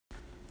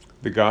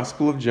The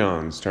Gospel of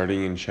John,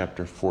 starting in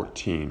chapter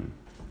 14.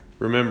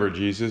 Remember,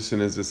 Jesus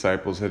and his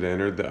disciples had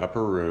entered the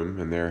upper room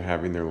and they're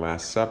having their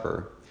Last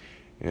Supper.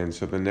 And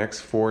so the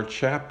next 4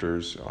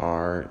 chapters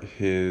are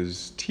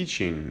his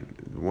teaching,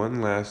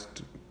 one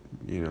last,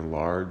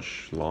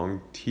 large,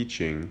 long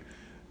teaching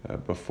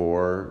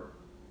before,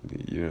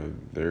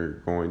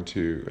 they're going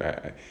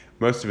to,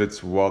 most of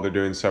it's while they're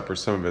doing supper,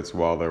 some of it's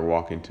while they're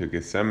walking to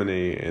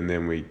Gethsemane, and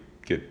then we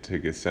get to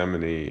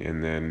Gethsemane,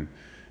 and then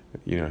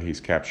he's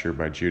captured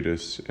by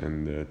Judas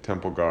and the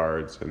temple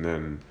guards, and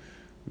then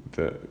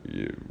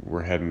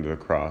we're heading to the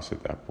cross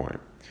at that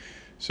point.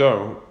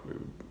 So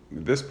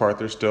this part,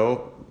 they're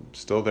still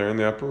there in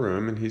the upper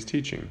room, and he's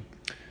teaching.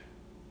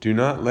 Do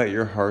not let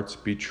your hearts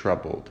be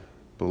troubled.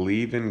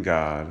 Believe in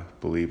God,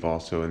 believe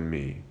also in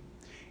me.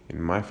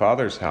 In my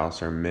Father's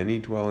house are many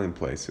dwelling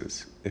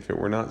places. If it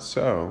were not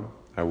so,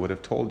 I would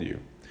have told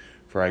you,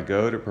 for I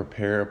go to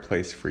prepare a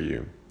place for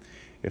you.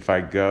 If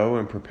I go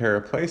and prepare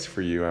a place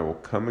for you, I will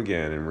come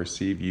again and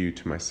receive you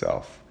to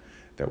myself,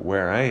 that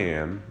where I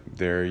am,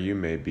 there you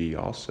may be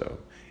also,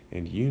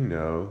 and you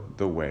know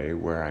the way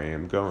where I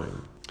am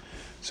going.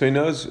 So he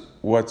knows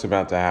what's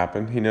about to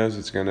happen. He knows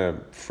it's going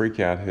to freak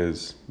out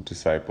his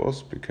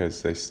disciples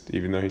because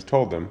even though he's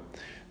told them,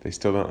 they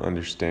still don't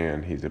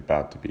understand he's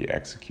about to be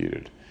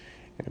executed.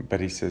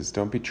 But he says,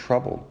 don't be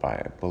troubled by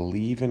it.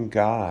 Believe in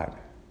God.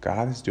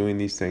 God is doing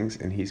these things,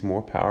 and he's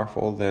more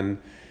powerful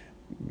than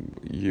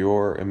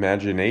your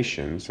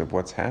imaginations of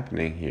what's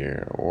happening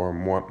here, or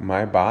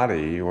my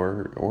body,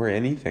 or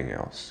anything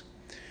else.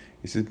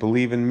 He says,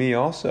 believe in me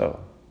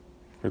also,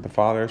 for the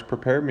Father has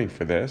prepared me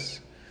for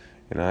this,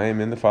 and I am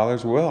in the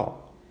Father's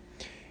will.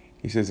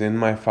 He says, in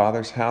my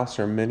Father's house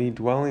are many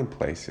dwelling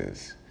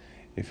places.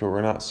 If it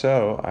were not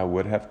so, I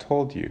would have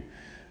told you.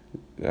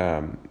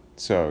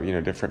 So,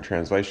 different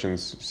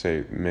translations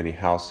say many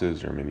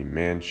houses or many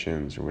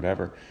mansions or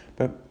whatever,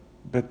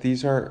 but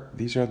these are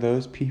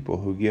those people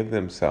who give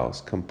themselves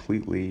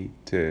completely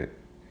to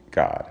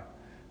God.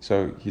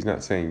 So he's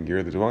not saying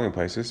you're the dwelling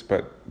places,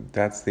 but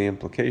that's the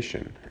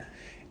implication.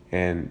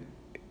 And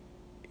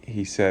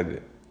he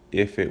said,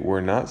 if it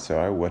were not so,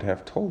 I would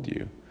have told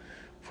you,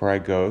 for I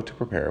go to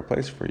prepare a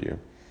place for you.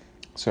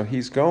 So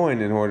he's going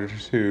in order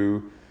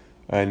to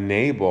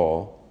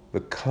enable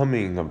the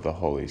coming of the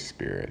Holy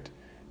Spirit,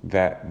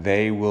 that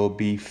they will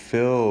be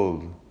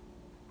filled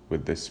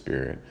with the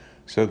Spirit,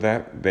 so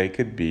that they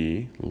could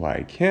be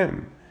like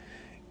him.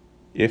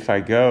 If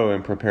I go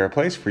and prepare a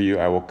place for you,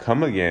 I will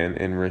come again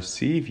and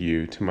receive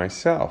you to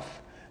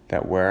myself,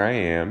 that where I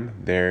am,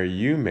 there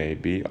you may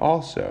be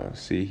also.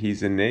 See,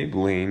 he's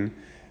enabling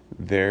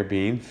their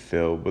being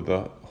filled with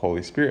the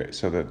Holy Spirit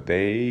so that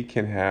they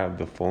can have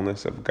the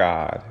fullness of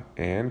God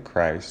and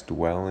Christ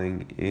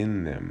dwelling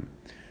in them.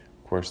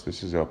 Of course,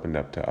 this is opened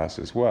up to us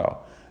as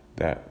well,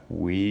 that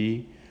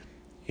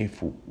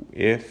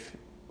if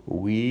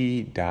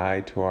we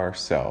die to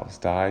ourselves,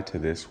 die to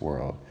this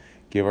world,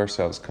 give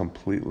ourselves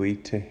completely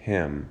to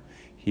him,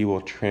 he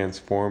will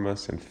transform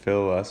us and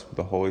fill us with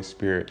the Holy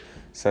Spirit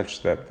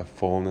such that the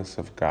fullness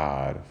of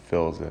God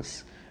fills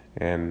us.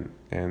 And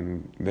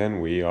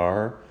then we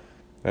are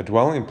a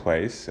dwelling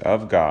place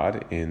of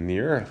God in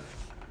the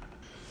earth.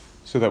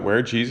 So that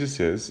where Jesus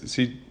is,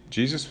 see,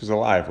 Jesus was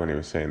alive when he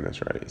was saying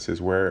this, right? He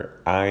says, where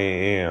I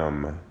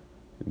am.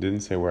 It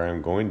didn't say where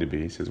I'm going to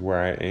be. He says, where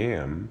I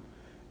am,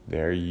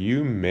 there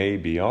you may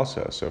be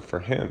also. So for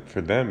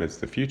them, it's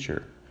the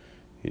future.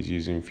 He's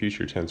using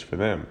future tense for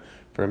them.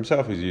 For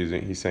himself,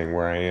 he's saying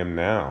where I am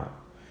now,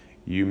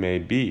 you may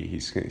be.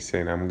 He's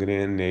saying, I'm going to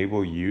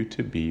enable you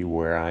to be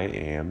where I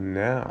am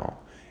now,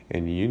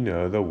 and you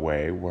know the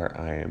way where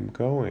I am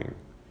going.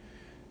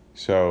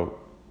 So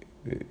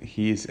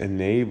he's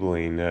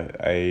enabling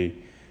a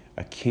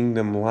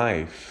kingdom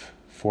life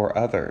for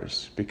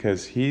others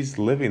because he's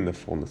living the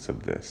fullness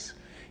of this.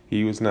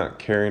 He was not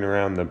carrying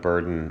around the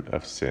burden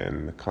of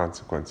sin, the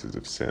consequences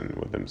of sin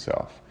with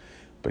himself,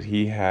 but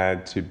he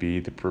had to be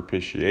the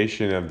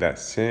propitiation of that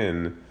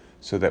sin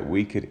so that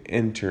we could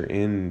enter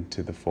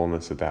into the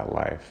fullness of that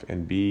life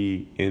and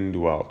be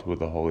indwelt with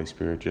the Holy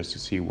Spirit just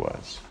as he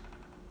was.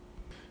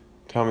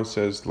 Thomas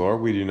says, Lord,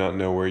 we do not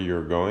know where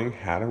you're going.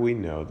 How do we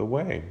know the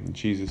way? And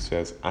Jesus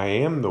says, I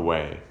am the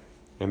way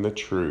and the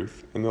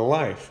truth and the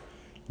life.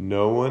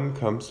 No one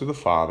comes to the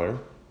Father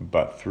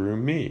but through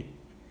me.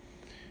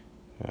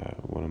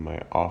 One of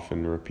my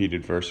often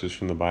repeated verses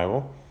from the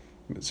Bible.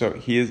 So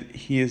he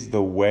is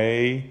the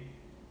way.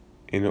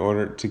 In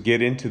order to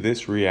get into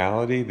this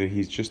reality that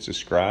he's just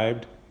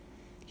described,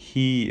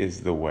 he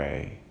is the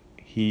way,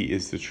 he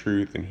is the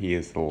truth, and he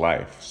is the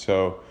life.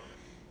 So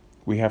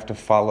we have to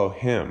follow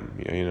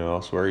him.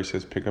 Elsewhere he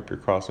says, pick up your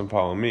cross and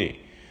follow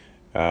me.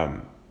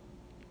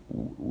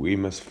 We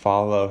must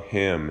follow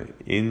him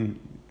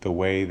in the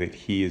way that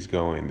he is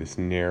going, this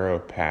narrow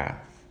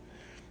path.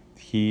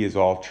 He is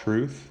all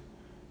truth.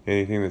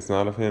 Anything that's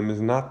not of him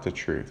is not the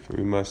truth.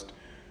 We must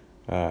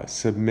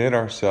submit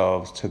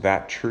ourselves to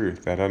that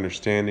truth, that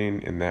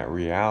understanding, and that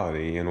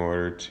reality in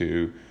order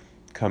to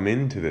come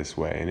into this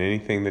way. And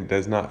anything that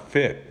does not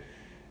fit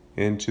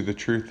into the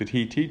truth that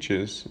he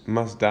teaches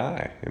must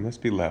die. It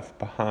must be left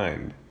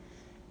behind.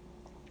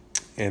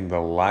 And the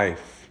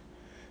life.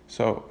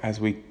 So as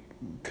we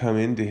come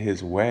into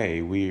his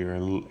way, we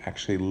are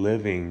actually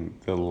living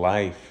the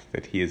life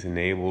that he has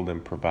enabled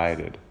and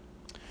provided.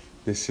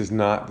 This is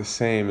not the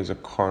same as a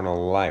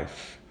carnal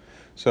life.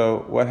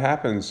 So what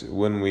happens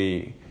when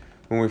we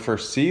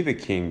first see the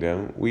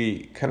kingdom,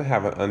 we kind of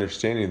have an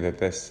understanding that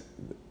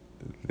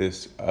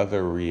this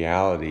other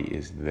reality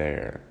is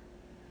there.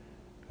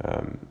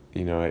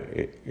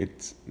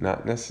 It's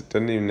not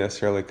doesn't even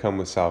necessarily come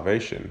with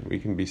salvation. We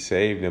can be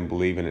saved and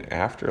believe in an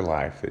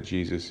afterlife that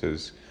Jesus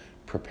has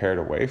prepared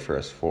a way for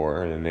us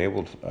for and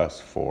enabled us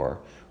for,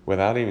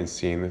 without even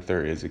seeing that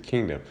there is a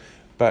kingdom.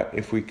 But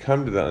if we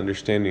come to the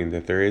understanding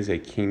that there is a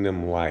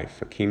kingdom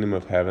life, a kingdom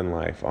of heaven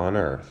life on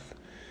earth,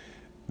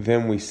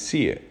 then we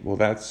see it. Well,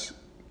 that's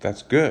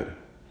good,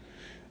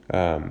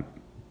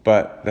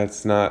 but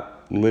that's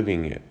not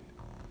living it.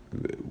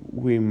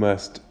 We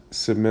must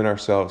submit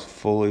ourselves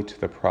fully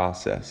to the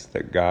process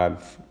that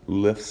God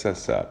lifts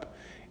us up,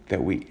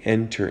 that we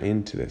enter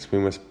into this. We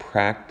must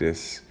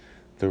practice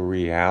the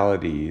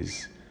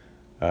realities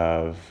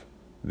of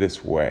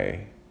this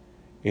way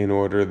in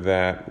order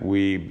that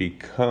we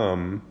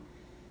become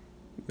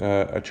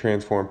a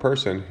transformed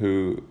person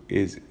who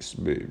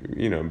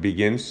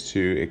begins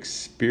to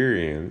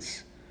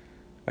experience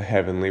a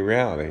heavenly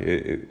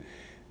reality.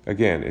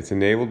 Again, it's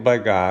enabled by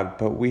God,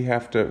 but we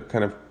have to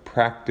kind of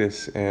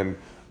practice and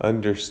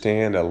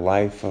understand a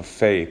life of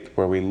faith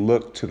where we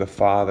look to the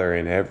Father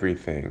in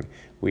everything.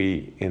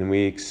 We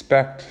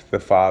expect the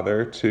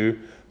Father to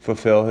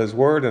fulfill His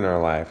word in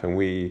our life, and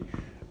we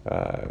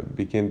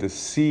begin to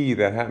see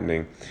that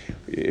happening.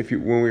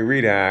 When we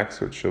read Acts,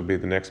 which will be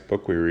the next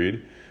book we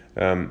read,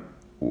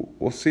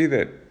 we'll see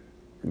that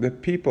the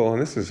people,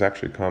 and this is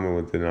actually common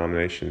with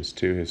denominations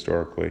too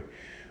historically,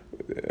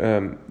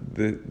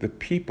 the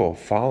people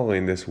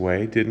following this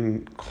way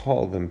didn't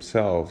call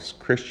themselves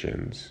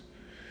Christians.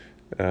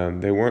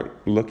 They weren't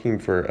looking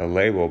for a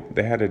label.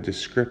 They had a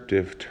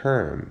descriptive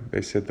term.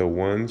 They said the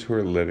ones who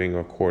are living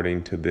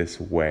according to this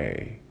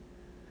way.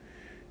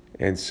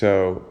 And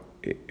so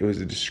it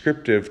was a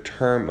descriptive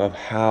term of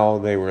how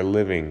they were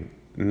living,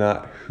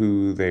 not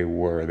who they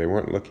were. They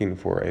weren't looking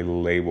for a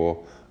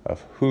label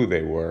of who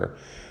they were.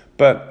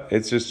 But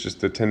it's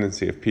just the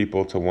tendency of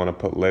people to want to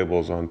put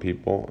labels on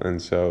people.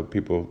 And so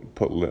people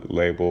put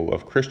label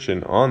of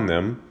Christian on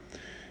them.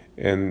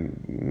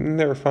 And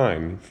they were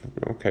fine.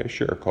 Okay,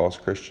 sure, call us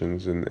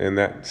Christians. And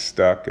that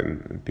stuck,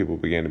 and people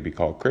began to be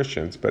called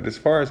Christians. But as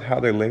far as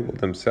how they labeled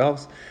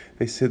themselves,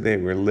 they said they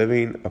were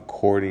living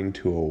according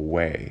to a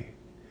way.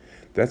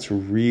 That's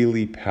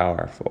really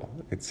powerful.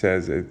 It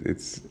says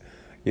it's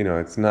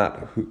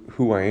not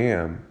who I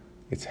am,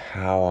 it's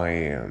how I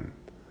am.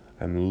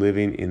 I'm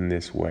living in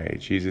this way.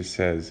 Jesus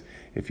says,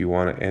 if you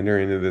want to enter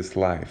into this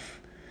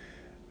life,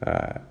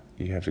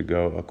 you have to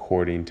go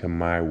according to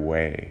my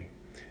way.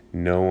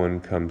 No one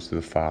comes to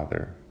the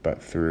Father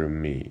but through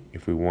me.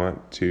 If we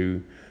want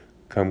to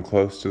come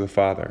close to the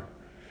Father,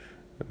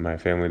 my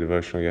family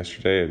devotional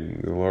yesterday,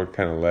 the Lord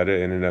kind of led it.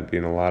 It ended up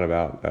being a lot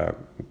about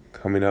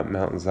coming up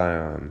Mount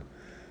Zion.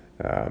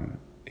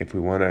 If we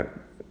want to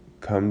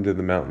come to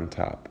the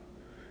mountaintop,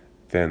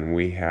 then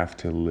we have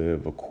to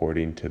live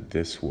according to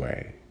this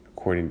way,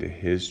 according to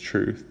His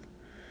truth.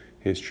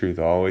 His truth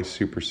always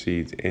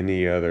supersedes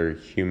any other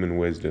human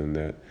wisdom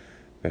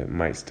that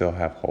might still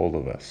have hold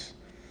of us.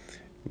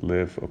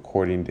 Live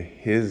according to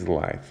His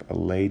life, a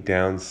laid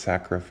down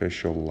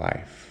sacrificial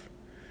life,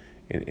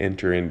 and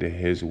enter into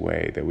His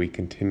way, that we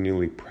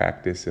continually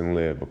practice and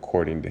live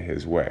according to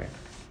His way.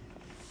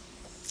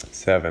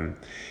 7.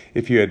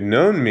 If you had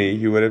known me,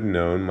 you would have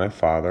known my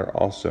Father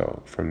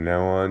also. From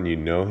now on you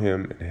know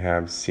Him and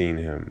have seen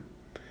Him.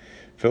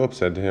 Philip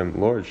said to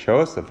Him, Lord, show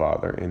us the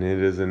Father, and it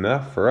is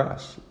enough for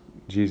us.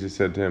 Jesus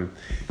said to him,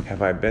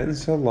 have I been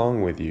so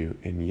long with you,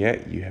 and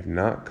yet you have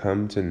not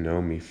come to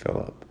know me,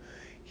 Philip?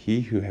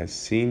 He who has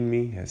seen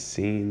me has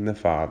seen the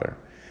Father.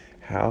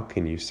 How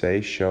can you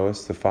say, show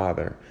us the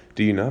Father?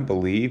 Do you not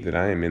believe that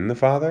I am in the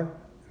Father,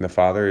 and the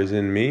Father is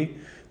in me?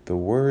 The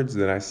words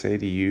that I say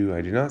to you,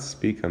 I do not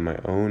speak on my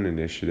own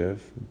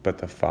initiative, but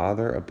the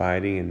Father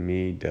abiding in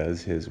me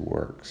does His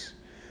works.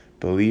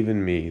 Believe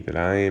in me that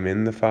I am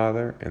in the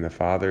Father, and the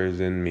Father is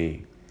in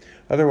me.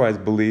 Otherwise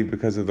believe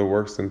because of the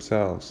works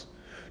themselves.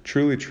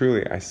 Truly,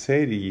 truly, I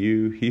say to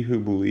you, he who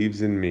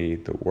believes in me,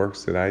 the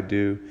works that I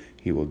do,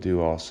 he will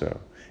do also.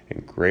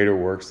 And greater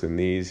works than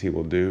these he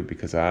will do,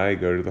 because I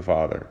go to the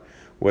Father.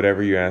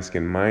 Whatever you ask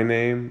in my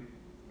name,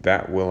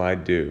 that will I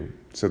do,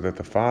 so that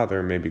the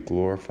Father may be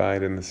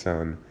glorified in the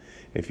Son.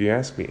 If you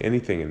ask me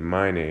anything in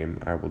my name,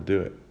 I will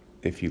do it.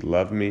 If you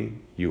love me,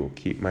 you will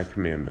keep my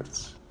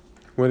commandments.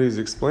 What he's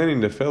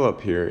explaining to Philip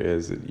here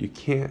is that you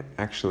can't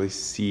actually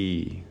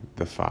see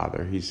the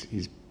Father.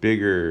 He's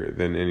bigger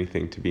than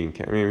anything to be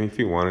encapsulated. I mean, if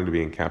he wanted to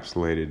be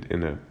encapsulated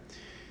in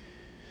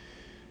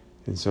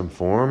in some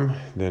form,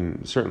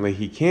 then certainly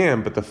he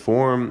can, but the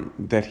form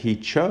that he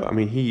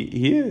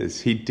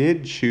chose, he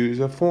did choose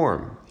a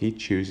form. He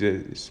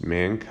chooses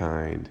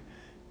mankind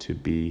to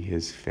be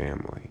his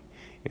family.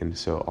 And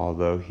so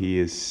although he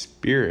is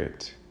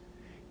spirit,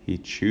 he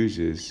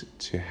chooses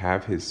to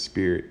have his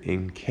spirit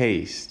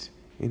encased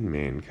in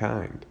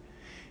mankind.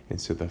 And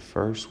so the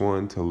first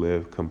one to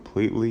live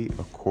completely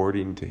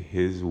according to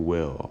his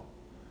will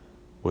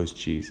was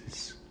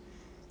Jesus.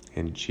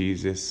 And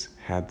Jesus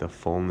had the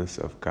fullness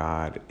of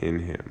God in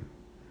him.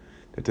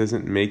 That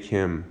doesn't make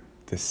him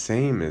the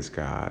same as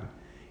God.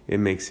 It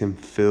makes him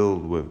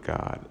filled with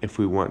God. If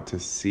we want to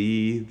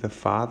see the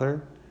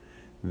Father,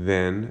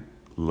 then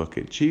look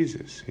at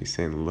Jesus. He's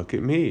saying, look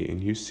at me,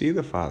 and you see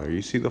the Father.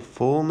 You see the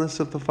fullness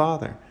of the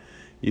Father.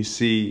 You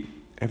see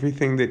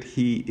everything that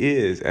he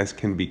is as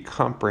can be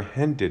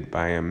comprehended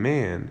by a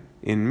man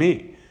in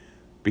me,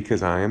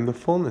 because I am the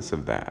fullness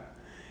of that.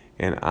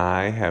 And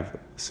I have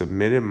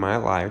submitted my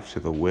life to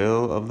the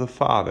will of the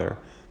Father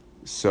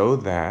so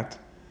that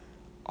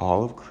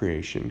all of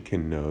creation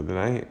can know that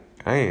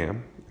I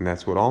am, and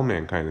that's what all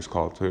mankind is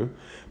called to.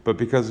 But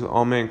because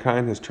all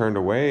mankind has turned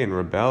away and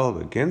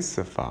rebelled against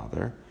the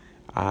Father,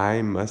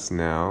 I must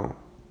now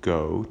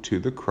go to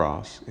the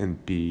cross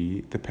and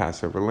be the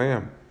Passover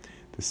lamb,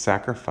 the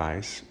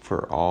sacrifice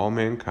for all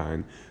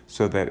mankind,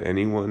 so that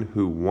anyone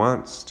who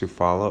wants to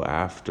follow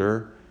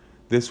after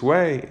this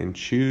way and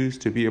choose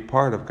to be a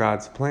part of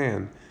God's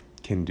plan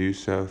can do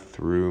so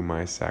through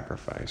my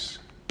sacrifice.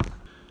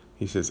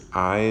 He says,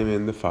 I am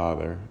in the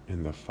Father,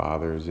 and the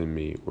Father is in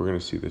me. We're going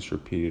to see this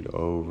repeated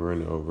over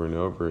and over and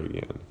over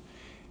again.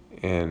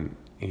 And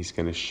he's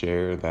going to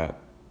share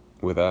that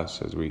with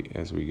us as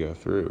we go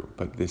through.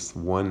 But this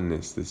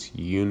oneness, this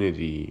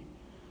unity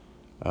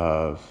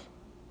of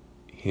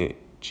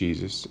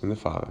Jesus and the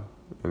Father.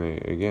 And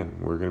again,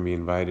 we're going to be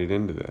invited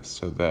into this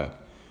so that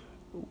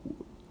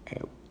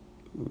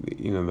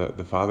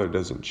the Father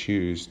doesn't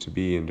choose to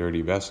be in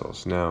dirty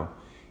vessels. Now,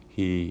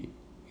 he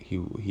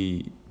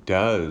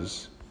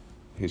does.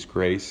 His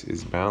grace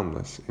is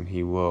boundless, and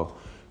he will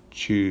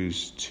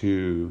choose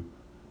to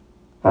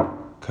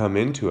come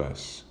into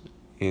us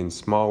in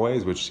small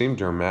ways, which seem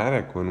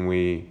dramatic when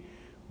we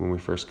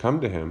first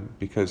come to him,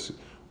 because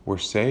we're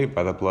saved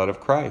by the blood of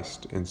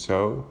Christ. And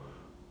so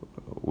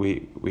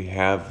we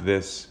have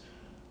this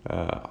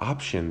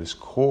option, this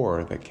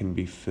core that can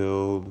be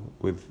filled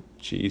with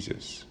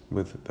Jesus,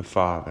 with the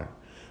Father.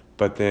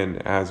 But then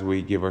as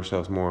we give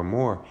ourselves more and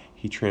more,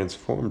 he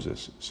transforms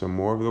us. So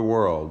more of the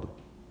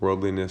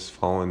worldliness,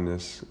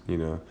 fallenness,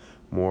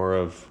 more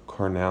of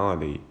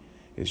carnality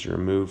is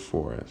removed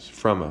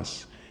from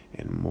us,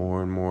 and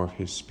more of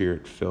his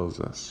Spirit fills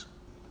us.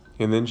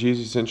 And then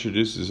Jesus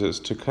introduces us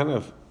to kind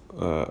of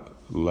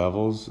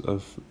levels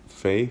of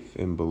faith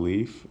and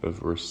belief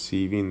of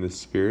receiving the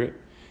Spirit.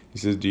 He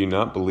says, do you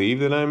not believe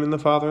that I am in the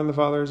Father and the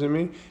Father is in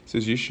me? He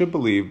says, you should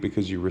believe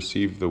because you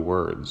receive the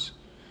words.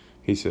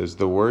 He says,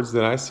 the words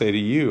that I say to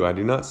you, I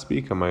do not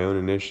speak on my own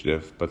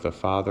initiative, but the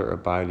Father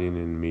abiding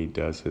in me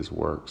does his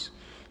works.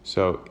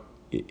 So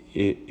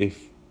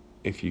if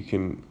you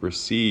can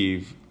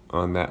receive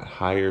on that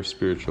higher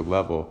spiritual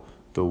level,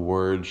 the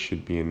words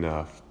should be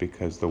enough,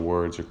 because the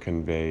words are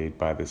conveyed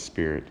by the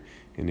Spirit.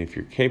 And if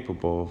you're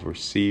capable of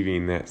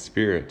receiving that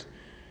Spirit,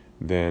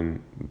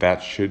 then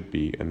that should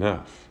be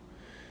enough.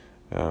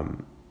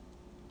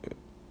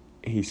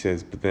 He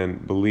says, but then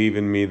believe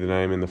in me that I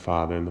am in the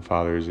Father and the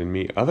Father is in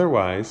me.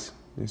 Otherwise,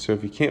 so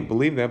if you can't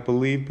believe that,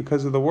 believe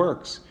because of the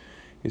works.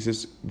 He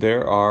says,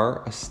 there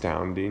are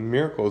astounding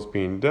miracles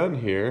being done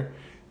here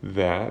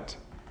that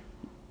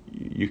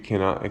you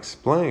cannot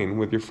explain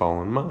with your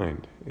fallen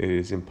mind. It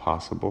is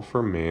impossible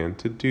for man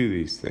to do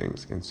these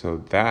things. And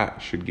so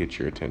that should get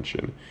your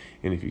attention.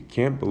 And if you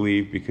can't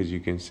believe because you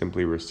can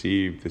simply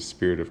receive the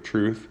Spirit of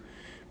truth,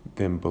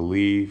 then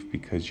believe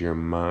because your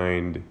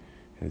mind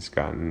has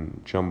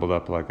gotten jumbled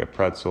up like a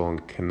pretzel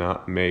and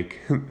cannot make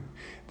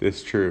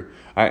this true.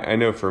 I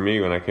know for me,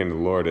 when I came to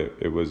the Lord,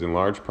 it was in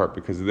large part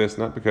because of this,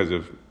 not because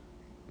of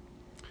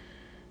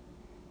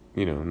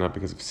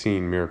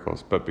seeing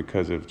miracles, but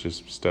because of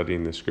just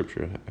studying the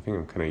Scripture. I think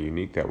I'm kind of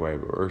unique that way.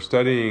 Or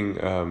studying,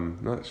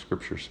 not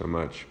Scripture so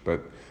much,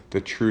 but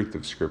the truth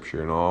of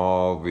Scripture and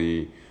all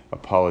the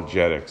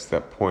apologetics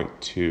that point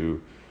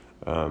to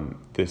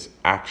this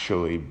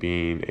actually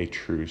being a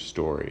true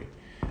story.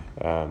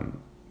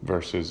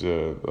 Versus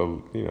a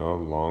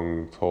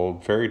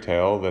long-told fairy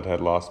tale that had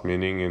lost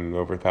meaning in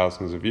over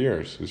thousands of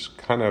years. It's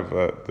kind of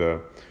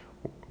the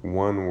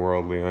one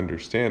worldly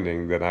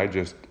understanding that I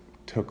just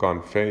took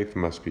on faith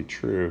must be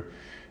true.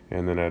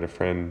 And then I had a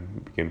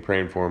friend begin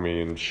praying for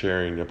me and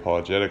sharing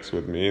apologetics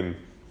with me. And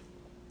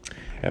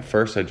at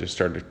first I just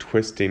started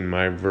twisting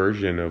my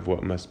version of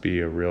what must be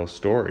a real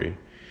story.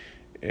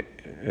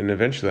 And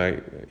eventually, I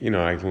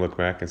can look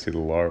back and see the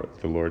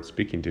Lord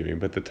speaking to me.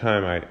 But at the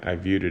time, I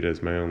viewed it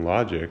as my own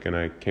logic, and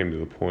I came to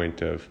the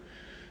point of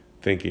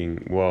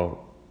thinking,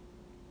 well,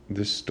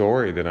 this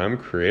story that I'm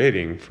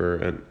creating for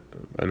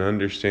an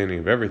understanding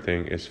of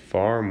everything is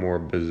far more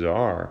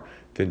bizarre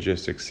than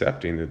just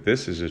accepting that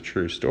this is a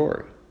true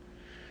story.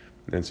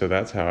 And so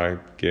that's how I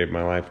gave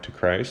my life to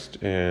Christ.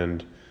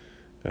 And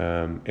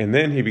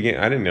then he began.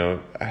 I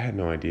had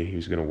no idea he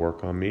was going to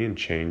work on me and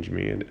change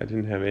me. And I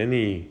didn't have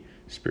any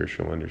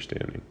spiritual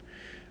understanding.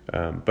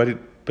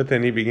 But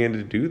then he began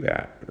to do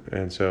that.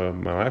 And so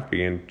my life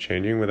began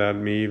changing without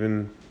me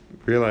even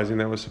realizing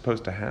that was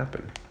supposed to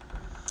happen.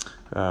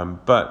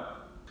 But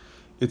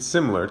it's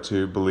similar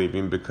to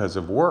believing because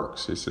of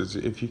works. He says,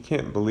 if you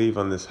can't believe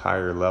on this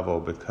higher level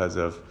because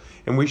of,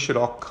 and we should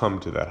all come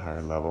to that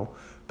higher level,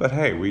 but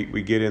hey,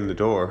 we get in the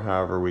door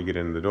however we get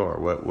in the door.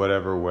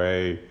 Whatever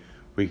way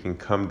we can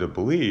come to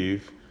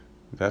believe,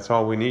 that's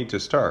all we need to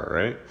start,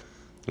 right?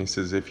 He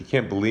says, if you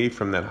can't believe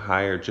from that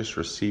higher, just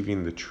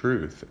receiving the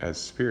truth as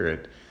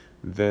spirit,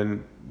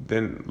 then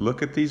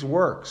look at these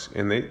works,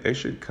 and they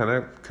should kind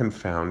of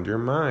confound your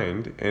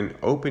mind and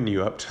open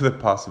you up to the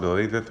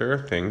possibility that there are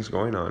things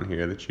going on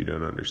here that you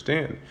don't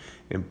understand,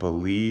 and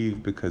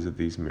believe because of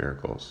these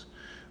miracles.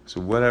 So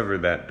whatever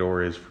that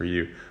door is for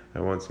you.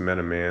 I once met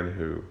a man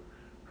who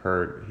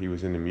he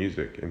was into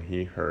music, and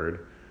he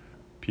heard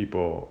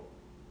people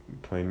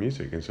playing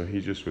music, and so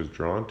he just was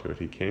drawn to it.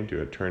 He came to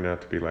it. It turned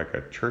out to be like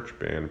a church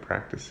band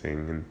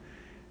practicing, and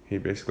he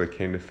basically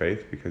came to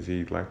faith because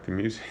he liked the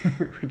music,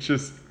 which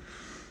is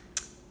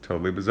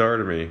totally bizarre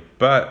to me.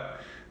 But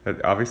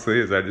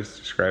obviously, as I just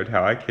described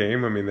how I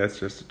came, I mean, that's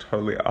just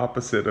totally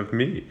opposite of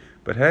me.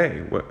 But hey,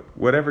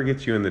 whatever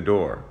gets you in the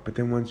door. But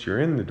then once you're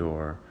in the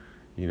door,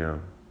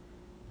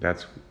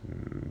 that's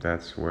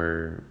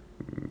where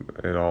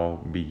it all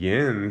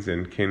begins,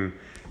 and you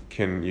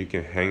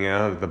can hang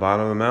out at the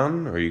bottom of the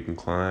mountain, or you can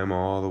climb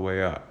all the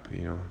way up.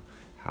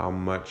 How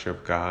much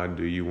of God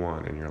do you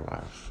want in your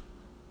life?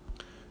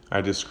 I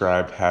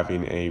described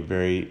having a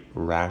very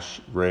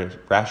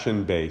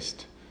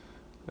ration-based,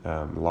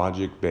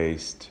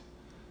 logic-based,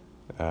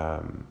 I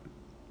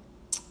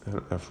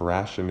don't know if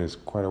ration is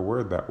quite a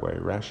word that way.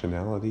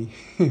 Rationality.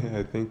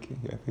 I think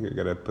I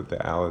got to put the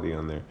ality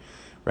on there.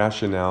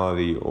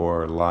 Rationality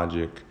or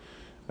logic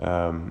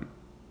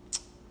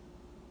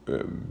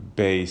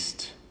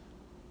based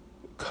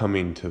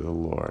coming to the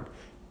Lord.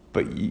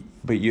 But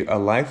a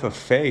life of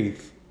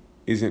faith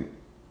isn't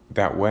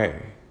that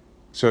way.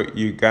 So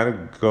you got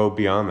to go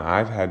beyond that.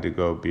 I've had to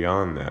go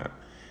beyond that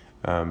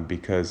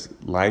because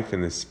life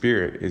in the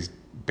Spirit is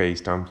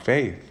based on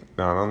faith,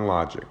 not on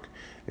logic.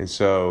 And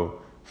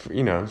so,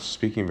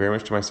 speaking very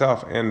much to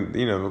myself, and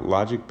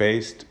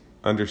logic-based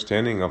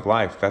understanding of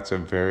life, that's a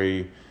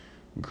very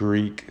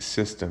Greek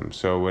system.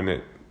 So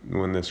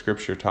when the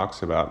Scripture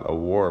talks about a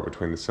war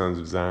between the sons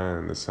of Zion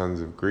and the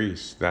sons of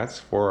Greece, that's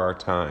for our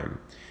time,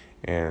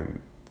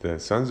 and the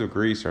sons of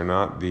Greece are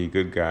not the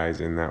good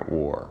guys in that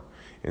war.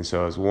 And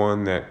so as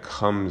one that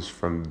comes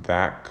from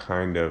that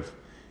kind of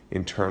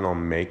internal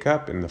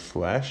makeup in the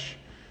flesh,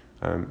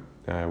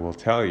 I will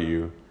tell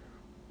you,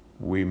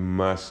 we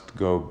must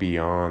go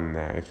beyond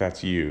that. If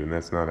that's you, and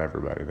that's not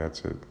everybody,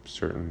 that's a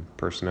certain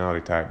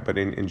personality type, but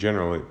in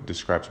general it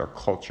describes our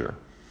culture,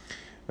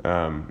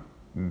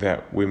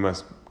 that we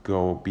must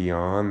go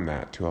beyond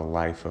that to a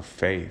life of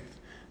faith.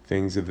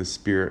 Things of the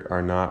Spirit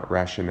are not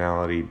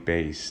rationality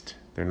based.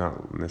 They're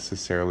not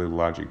necessarily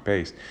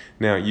logic-based.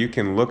 Now, you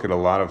can look at a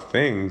lot of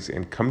things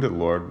and come to the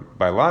Lord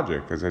by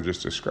logic, as I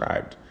just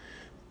described.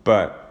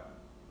 But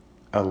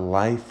a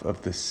life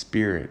of the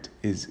Spirit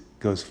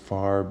goes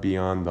far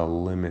beyond the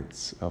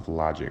limits of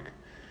logic.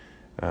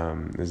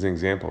 As an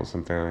example,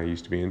 something I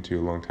used to be into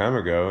a long time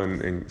ago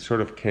and sort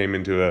of came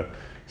into a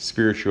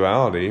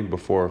spirituality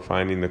before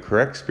finding the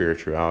correct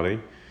spirituality.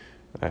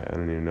 I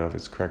don't even know if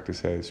it's correct to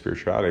say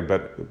spirituality,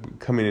 but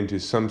coming into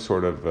some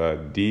sort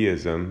of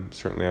deism,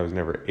 certainly I was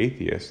never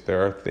atheist.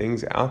 There are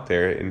things out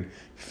there in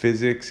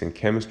physics and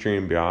chemistry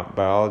and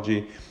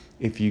biology.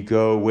 If you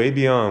go way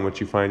beyond what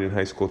you find in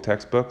high school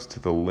textbooks to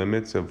the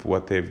limits of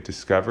what they've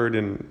discovered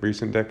in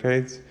recent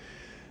decades,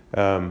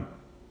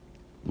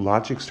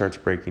 logic starts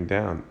breaking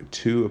down.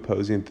 Two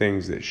opposing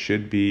things that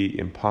should be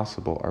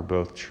impossible are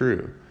both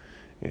true.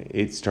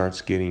 It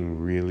starts getting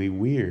really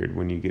weird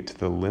when you get to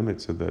the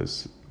limits of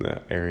those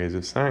areas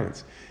of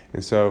science.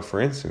 And so,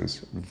 for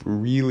instance,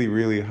 really,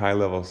 really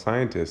high-level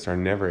scientists are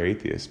never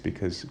atheists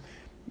because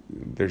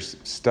there's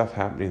stuff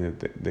happening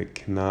that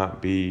cannot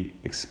be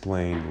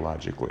explained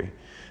logically.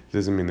 It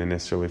doesn't mean they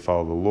necessarily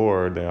follow the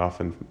Lord. They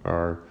often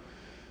are,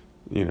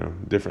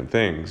 different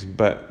things.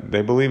 But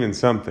they believe in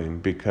something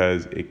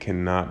because it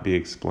cannot be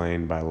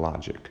explained by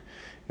logic.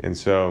 And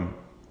so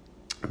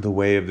the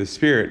way of the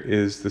Spirit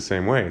is the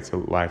same way. It's a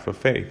life of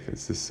faith.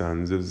 It's the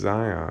sons of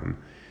Zion.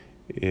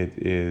 It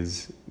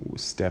is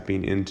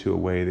stepping into a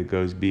way that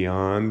goes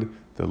beyond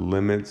the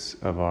limits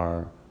of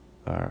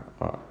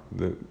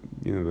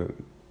the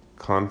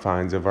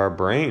confines of our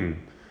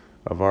brain,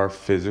 of our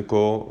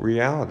physical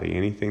reality.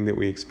 Anything that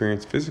we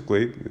experience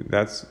physically,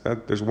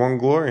 there's one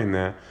glory in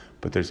that,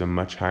 but there's a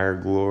much higher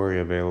glory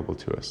available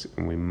to us,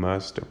 and we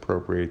must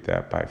appropriate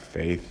that by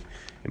faith.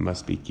 It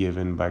must be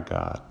given by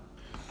God.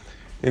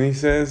 And he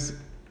says,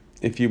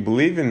 if you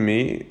believe in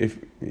me, if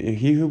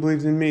he who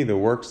believes in me, the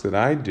works that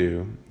I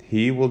do,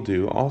 he will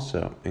do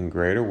also, and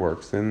greater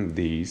works than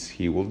these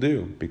he will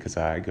do, because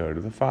I go to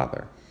the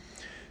Father.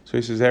 So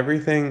he says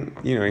everything,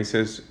 he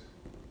says,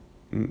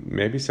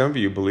 maybe some of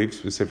you believe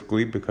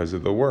specifically because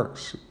of the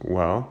works.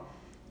 Well,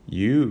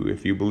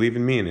 if you believe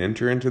in me and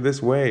enter into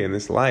this way, in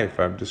this life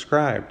I've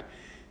described,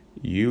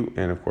 and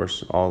of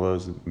course all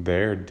those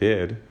there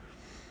did,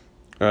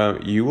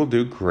 you will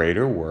do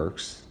greater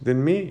works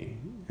than me.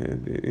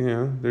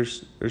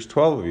 There's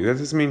 12 of you. That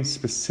doesn't mean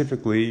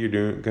specifically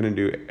you're going to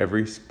do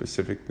every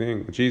specific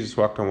thing. Jesus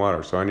walked on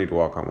water, so I need to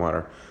walk on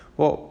water.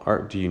 Well,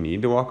 do you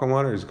need to walk on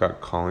water? Is God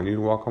calling you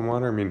to walk on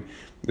water? I mean,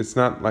 it's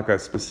not like a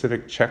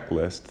specific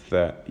checklist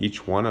that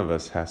each one of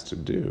us has to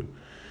do.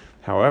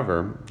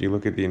 However, if you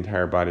look at the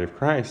entire body of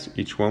Christ,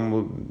 each one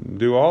will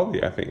do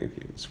I think,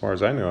 as far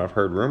as I know, I've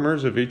heard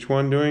rumors of each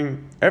one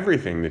doing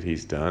everything that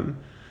he's done.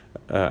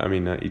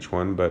 Not each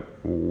one,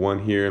 but one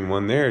here and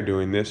one there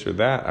doing this or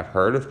that. I've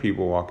heard of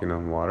people walking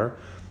on water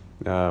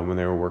when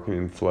they were working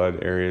in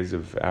flood areas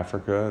of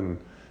Africa and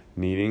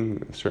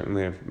needing.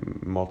 Certainly have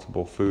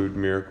multiple food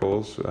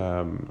miracles.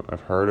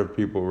 I've heard of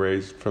people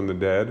raised from the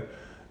dead.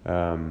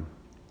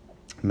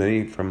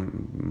 Many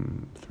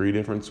from 3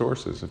 different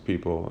sources of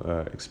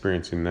people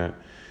experiencing that.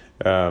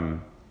 I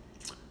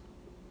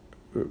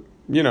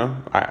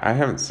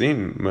haven't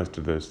seen most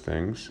of those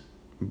things,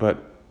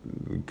 but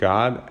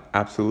God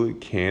absolutely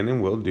can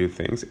and will do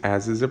things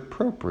as is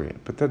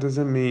appropriate. But that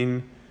doesn't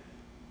mean,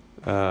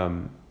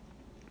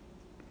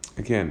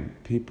 again,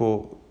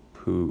 people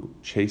who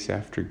chase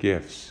after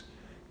gifts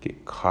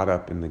get caught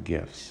up in the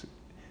gifts.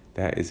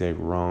 That is a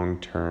wrong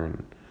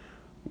turn.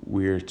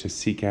 We're to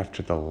seek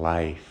after the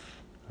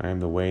life. I am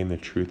the way and the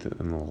truth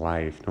and the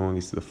life. No one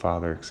gets to the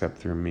Father except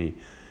through me.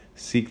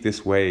 Seek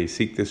this way,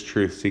 seek this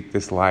truth, seek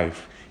this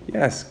life.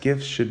 Yes,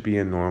 gifts should be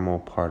a normal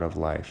part of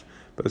life.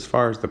 But as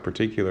far as the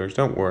particulars,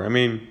 don't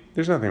worry.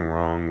 There's nothing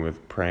wrong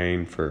with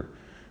praying for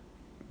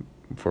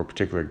a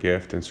particular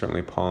gift, and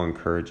certainly Paul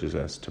encourages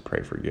us to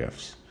pray for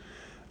gifts.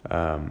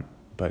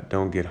 But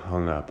don't get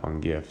hung up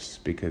on gifts,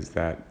 because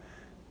that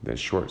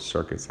short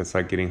circuits. That's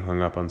like getting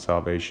hung up on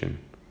salvation.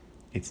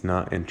 It's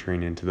not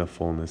entering into the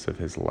fullness of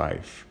his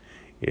life.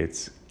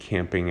 It's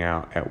camping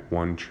out at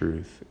one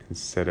truth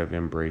instead of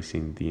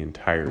embracing the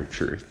entire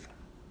truth.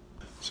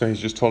 So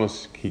he's just told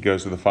us he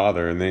goes to the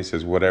Father, and then he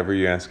says, whatever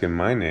you ask in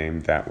my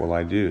name, that will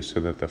I do, so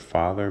that the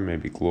Father may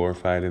be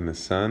glorified in the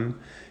Son.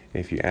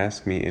 If you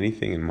ask me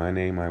anything in my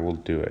name, I will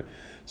do it.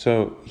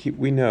 So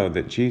we know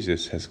that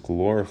Jesus has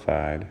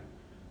glorified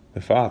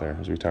the Father,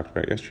 as we talked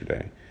about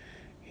yesterday.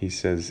 He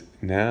says,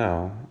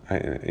 now,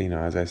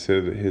 as I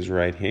said at his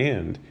right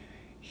hand,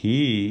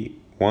 he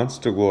wants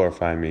to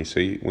glorify me. So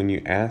when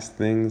you ask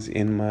things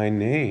in my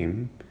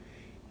name,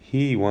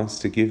 he wants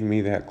to give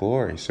me that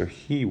glory, so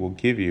he will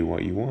give you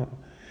what you want.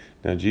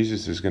 Now,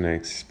 Jesus is going to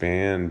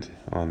expand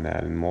on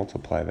that and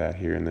multiply that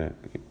here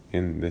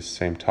in this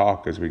same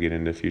talk as we get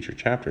into future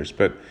chapters.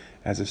 But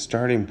as a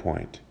starting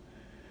point,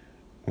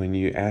 when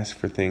you ask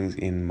for things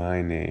in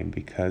my name,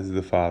 because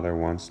the Father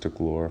wants to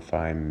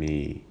glorify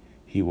me,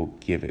 he will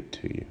give it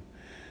to you.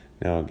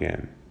 Now,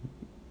 again,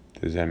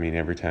 does that mean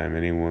every time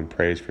anyone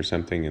prays for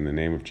something in the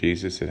name of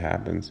Jesus, it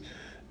happens?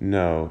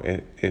 No,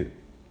 it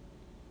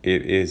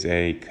is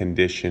a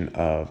condition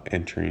of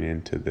entering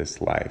into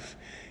this life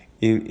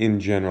in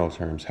general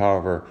terms.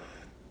 However,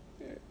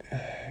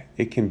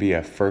 it can be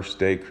a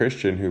first-day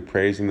Christian who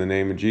prays in the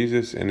name of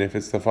Jesus, and if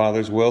it's the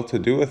Father's will to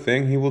do a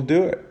thing, he will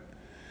do it.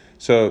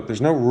 So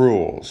there's no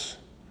rules.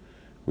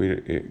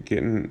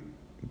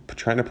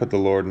 Trying to put the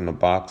Lord in a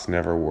box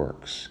never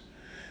works.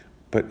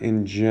 But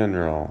in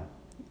general,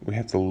 we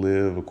have to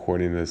live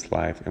according to this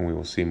life, and we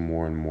will see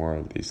more and more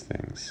of these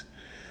things.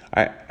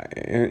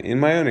 In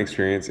my own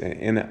experience,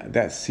 and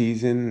that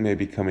season may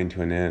be coming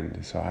to an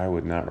end, so I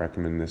would not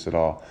recommend this at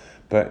all.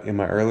 But in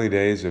my early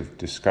days of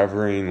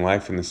discovering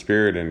life in the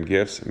Spirit and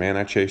gifts, man,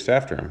 I chased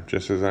after them,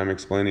 just as I'm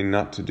explaining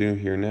not to do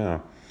here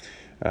now.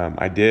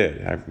 I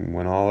did. I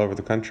went all over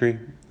the country,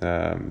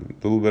 a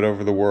little bit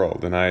over the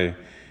world, and I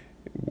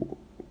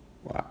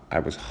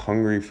was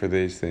hungry for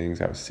these things.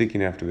 I was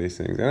seeking after these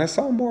things, and I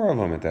saw more of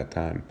them at that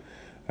time.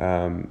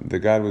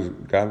 God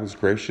was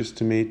gracious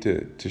to me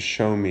to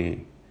show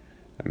me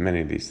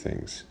many of these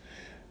things.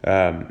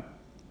 But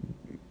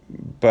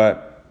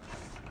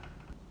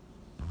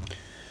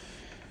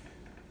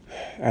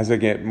as I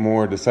get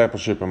more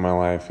discipleship in my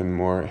life and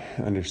more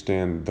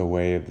understand the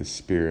way of the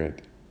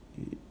Spirit,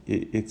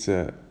 it's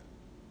a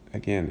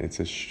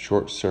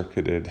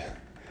short-circuited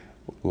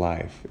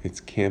life.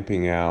 It's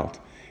camping out.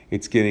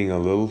 It's getting a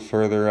little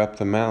further up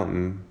the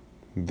mountain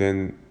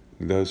than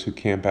those who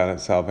camp out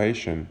at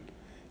salvation,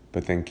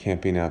 but then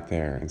camping out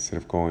there instead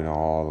of going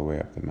all the way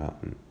up the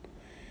mountain.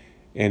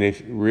 And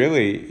if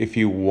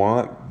you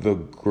want the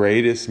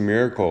greatest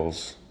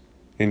miracles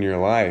in your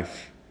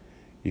life,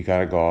 you got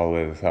to go all the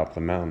way to the top of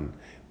the mountain.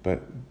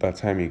 But by the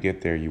time you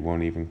get there, you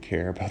won't even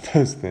care about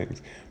those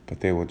things.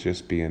 But they will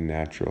just be a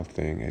natural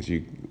thing as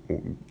you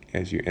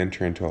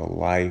enter into a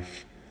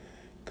life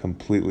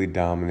completely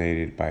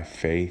dominated by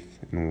faith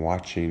and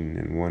watching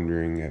and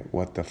wondering at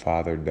what the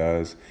Father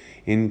does.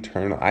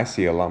 Internal, I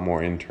see a lot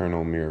more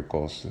internal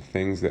miracles,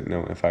 things that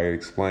if I could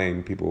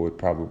explain, people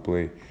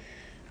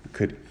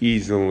could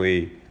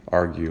easily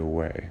argue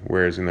away.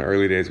 Whereas in the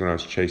early days when I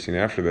was chasing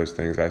after those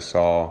things, I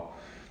saw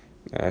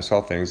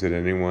things that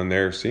anyone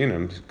there seeing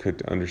them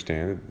could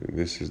understand that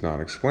this is not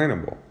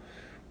explainable.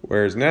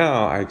 Whereas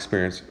now I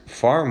experience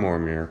far more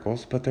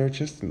miracles, but they're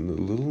just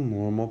little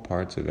normal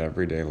parts of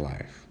everyday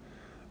life,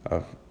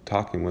 of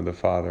talking with the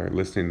Father,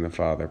 listening to the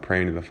Father,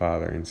 praying to the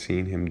Father, and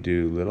seeing Him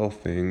do little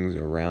things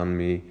around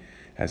me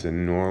as a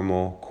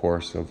normal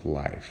course of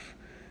life.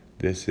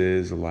 This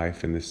is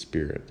life in the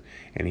Spirit,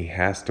 and He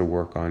has to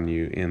work on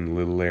you in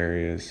little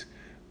areas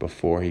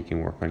before He can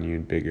work on you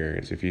in big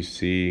areas. If you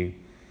see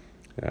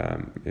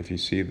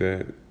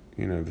the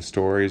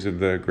stories of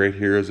the great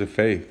heroes of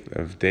faith,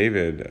 of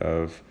David,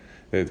 of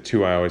the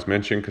two I always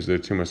mention because they're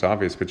two most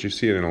obvious, but you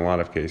see it in a lot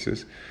of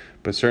cases.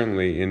 But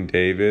certainly in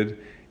David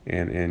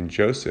and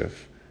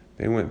Joseph,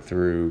 they went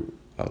through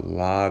a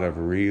lot of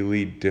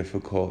really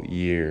difficult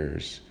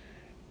years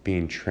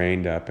being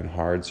trained up in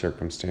hard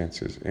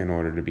circumstances in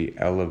order to be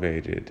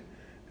elevated,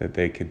 that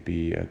they could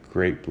be a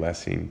great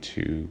blessing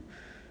to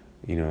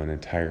an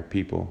entire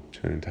people,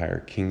 to an entire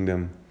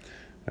kingdom,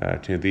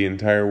 to the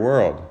entire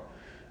world.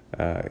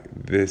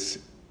 This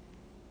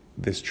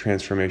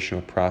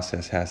transformational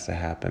process has to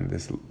happen,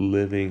 this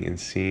living and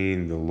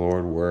seeing the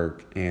Lord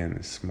work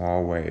in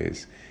small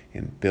ways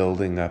and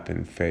building up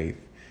in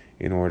faith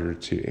in order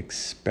to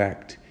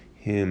expect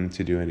Him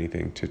to do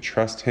anything, to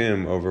trust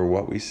Him over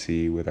what we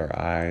see with our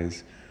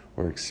eyes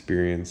or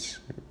experience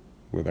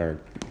with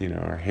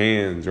our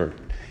hands or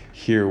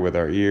hear with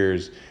our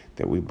ears,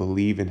 that we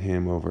believe in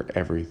Him over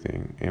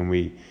everything. And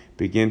we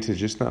begin to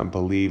just not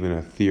believe in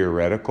a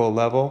theoretical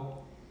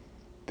level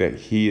that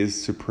He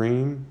is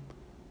supreme,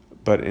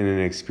 but in an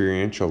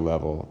experiential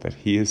level that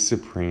He is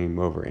supreme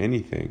over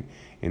anything,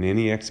 and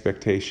any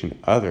expectation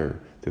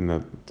other than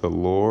the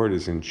Lord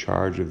is in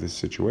charge of this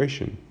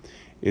situation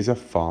is a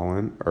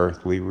fallen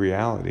earthly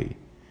reality,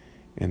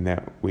 and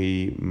that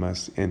we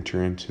must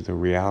enter into the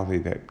reality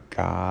that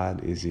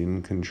God is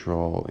in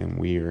control and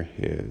we are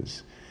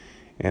His.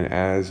 And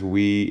as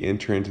we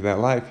enter into that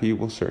life, He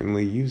will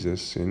certainly use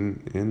us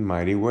in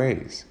mighty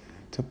ways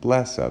to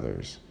bless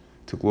others,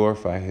 to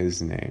glorify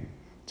His name,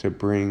 to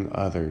bring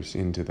others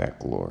into that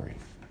glory.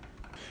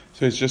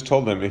 So He's just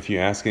told them, if you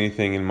ask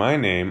anything in my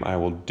name, I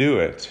will do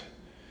it.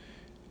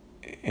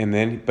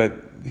 But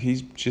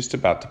He's just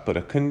about to put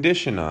a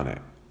condition on it.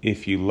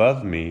 If you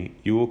love me,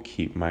 you will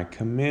keep my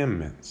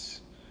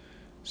commandments.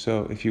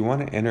 So if you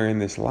want to enter in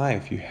this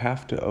life, you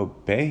have to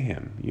obey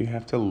Him. You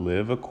have to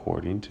live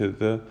according to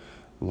the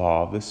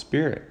law of the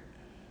Spirit.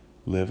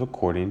 Live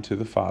according to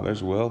the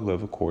Father's will.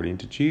 Live according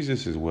to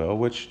Jesus' will,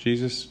 which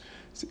Jesus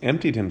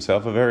emptied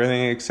Himself of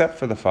everything except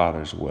for the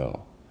Father's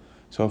will.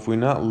 So if we're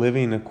not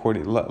living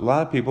according... A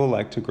lot of people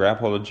like to grab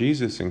hold of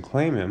Jesus and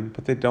claim Him,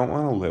 but they don't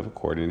want to live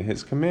according to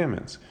His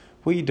commandments.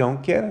 Well, you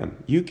don't get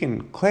Him. You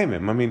can claim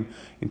Him. I mean,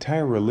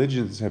 entire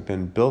religions have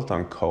been built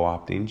on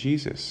co-opting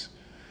Jesus.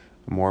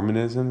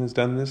 Mormonism has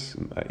done this.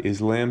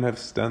 Islam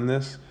has done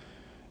this.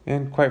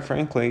 And quite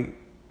frankly,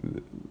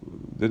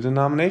 the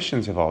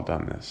denominations have all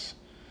done this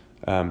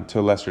to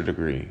a lesser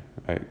degree.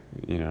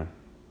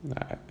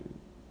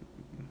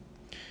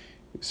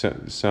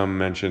 Some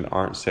mentioned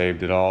aren't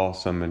saved at all.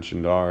 Some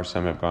mentioned are.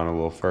 Some have gone a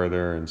little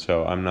further. And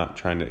so I'm not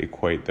trying to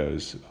equate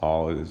those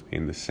all as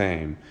being the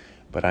same.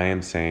 But I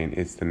am saying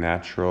it's the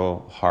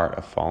natural heart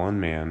of fallen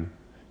man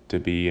to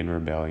be in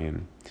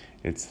rebellion.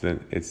 It's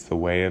the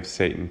way of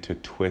Satan to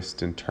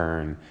twist and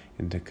turn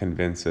and to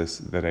convince us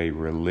that a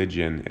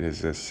religion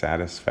is a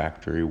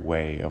satisfactory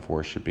way of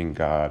worshiping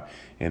God,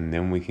 and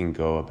then we can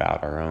go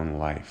about our own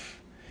life.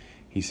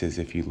 He says,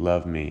 if you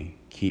love me,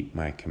 keep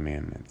my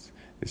commandments.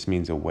 This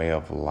means a way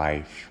of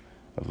life,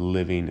 of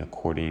living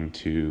according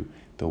to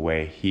the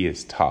way He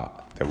has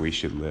taught that we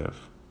should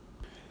live.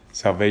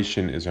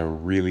 Salvation is a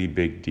really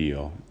big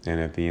deal. And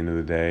at the end of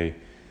the day,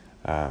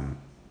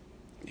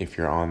 if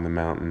you're on the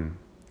mountain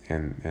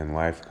and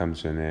life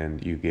comes to an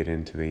end, you get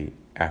into the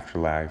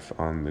afterlife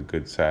on the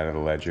good side of the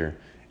ledger,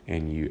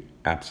 and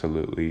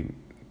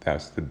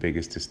that's the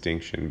biggest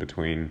distinction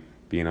between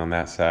being on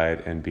that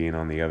side and being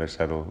on the other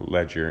side of the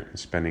ledger and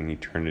spending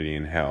eternity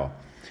in hell.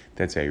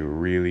 That's a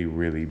really,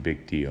 really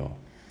big deal.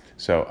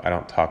 So I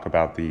don't talk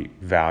about the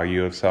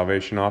value of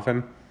salvation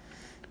often,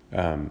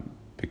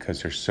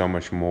 because there's so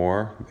much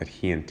more that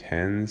He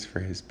intends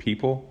for His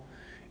people,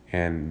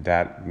 and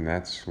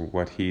that's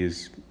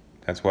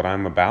what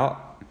I'm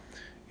about,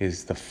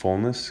 is the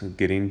fullness of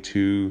getting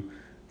to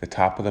the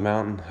top of the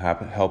mountain,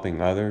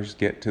 helping others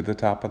get to the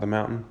top of the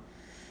mountain.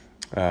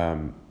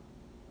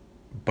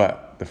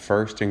 But the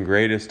first and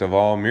greatest of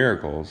all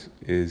miracles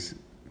is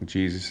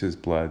Jesus'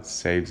 blood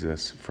saves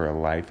us for a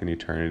life in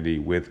eternity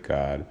with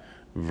God,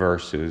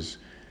 versus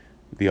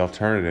the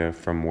alternative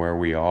from where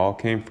we all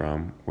came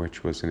from,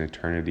 which was an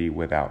eternity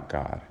without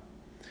God.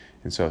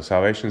 And so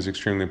salvation is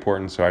extremely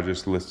important. So I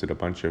just listed a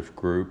bunch of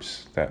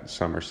groups that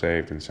some are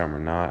saved and some are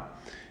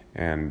not.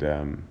 And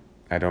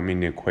I don't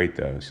mean to equate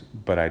those,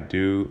 but I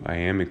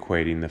am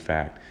equating the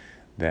fact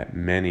that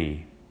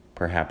many,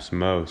 perhaps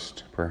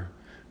most,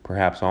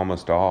 perhaps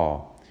almost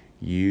all,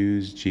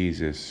 use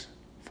Jesus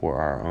for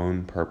our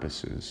own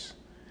purposes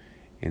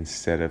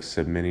instead of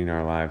submitting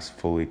our lives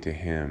fully to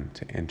Him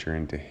to enter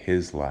into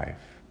His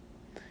life.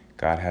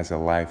 God has a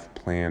life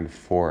planned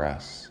for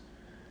us.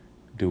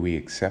 Do we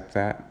accept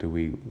that? Do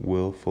we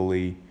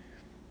willfully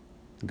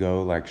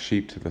go like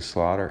sheep to the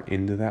slaughter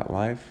into that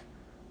life?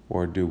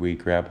 Or do we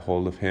grab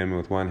hold of Him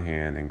with one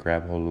hand and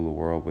grab hold of the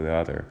world with the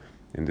other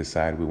and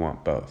decide we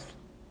want both?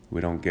 We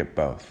don't get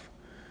both.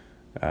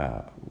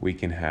 We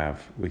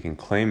can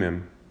claim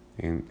Him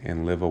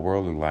and live a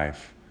worldly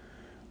life,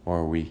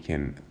 or we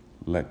can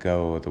let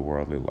go of the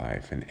worldly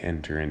life and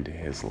enter into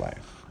His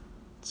life.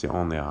 It's the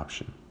only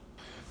option.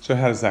 So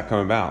how does that come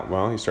about?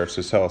 Well, He starts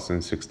to tell us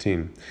in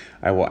 16,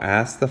 I will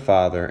ask the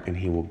Father, and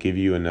He will give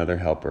you another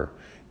helper,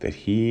 that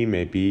He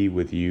may be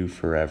with you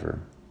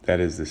forever. That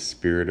is the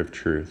Spirit of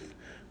truth,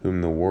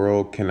 whom the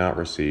world cannot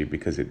receive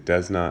because it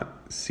does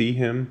not see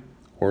Him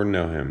or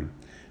know Him.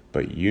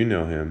 But you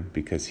know Him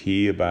because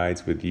He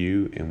abides with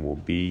you and will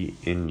be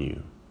in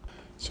you.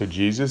 So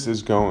Jesus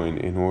is going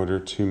in order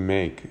to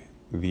make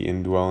the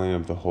indwelling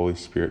of the Holy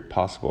Spirit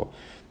possible.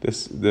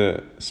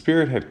 The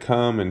Spirit had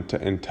come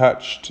and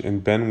touched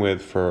and been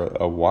with for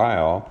a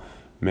while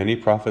many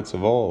prophets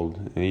of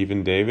old, and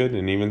even David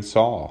and even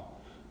Saul,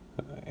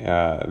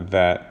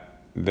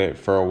 that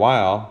for a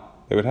while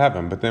they would have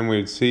Him. But then we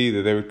would see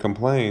that they would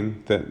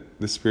complain that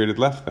the Spirit had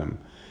left them.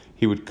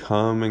 He would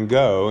come and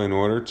go in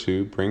order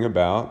to bring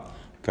about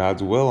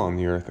God's will on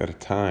the earth at a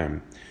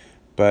time.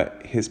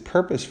 But His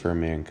purpose for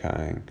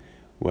mankind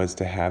was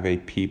to have a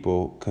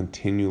people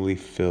continually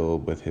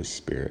filled with His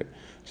Spirit,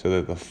 so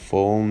that the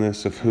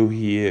fullness of who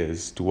He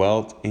is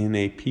dwelt in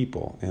a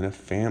people, in a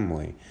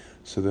family,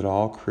 so that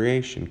all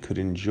creation could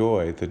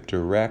enjoy the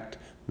direct,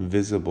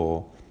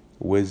 visible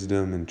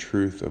wisdom and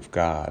truth of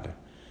God,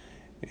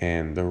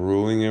 and the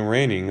ruling and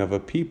reigning of a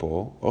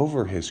people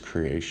over His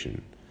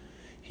creation.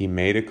 He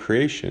made a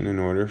creation in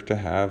order to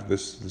have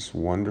this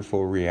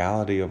wonderful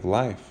reality of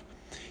life.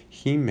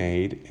 He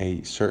made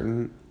a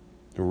certain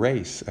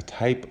race, a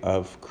type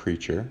of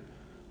creature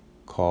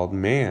called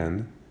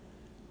man,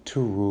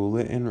 to rule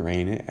it and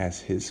reign it as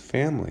His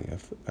family,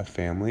 a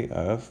family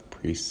of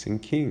priests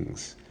and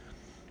kings.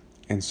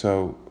 And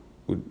so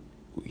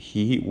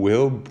He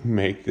will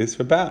make this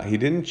about. He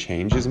didn't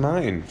change His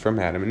mind from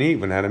Adam and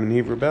Eve. When Adam and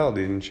Eve rebelled,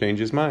 He didn't change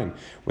His mind.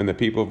 When the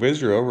people of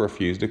Israel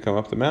refused to come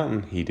up the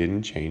mountain, He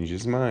didn't change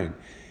His mind.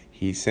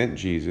 He sent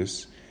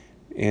Jesus,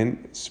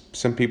 and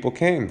some people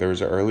came. There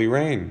was an early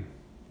rain,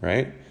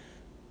 right?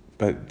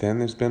 But then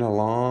there's been a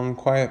long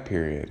quiet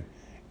period,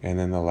 and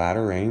then the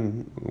latter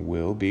rain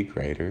will be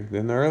greater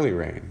than the early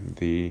rain.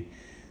 The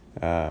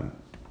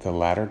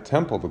latter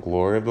temple, the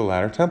glory of the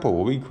latter temple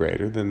will be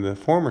greater than the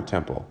former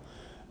temple.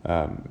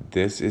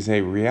 This is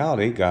a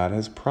reality God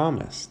has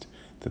promised,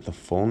 that the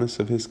fullness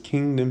of His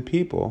kingdom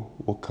people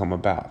will come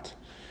about.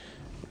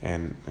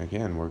 And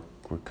again, we're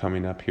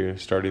coming up here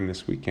starting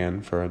this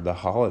weekend for the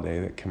holiday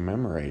that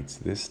commemorates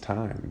this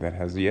time that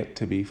has yet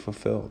to be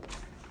fulfilled.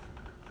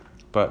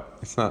 But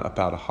it's not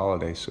about a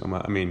holiday. So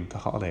the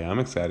holiday I'm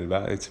excited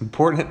about. It's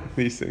important,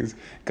 these things.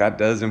 God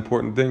does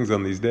important things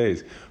on these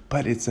days.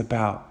 But it's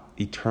about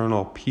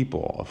eternal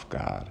people of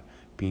God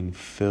being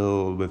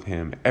filled with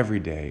Him every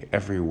day,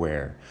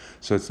 everywhere.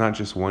 So it's not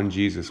just one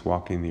Jesus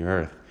walking the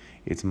earth.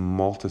 It's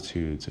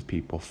multitudes of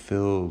people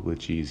filled with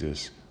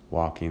Jesus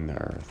walking the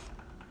earth.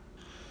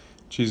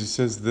 Jesus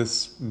says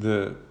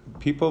the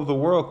people of the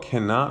world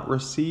cannot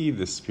receive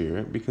the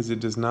Spirit because it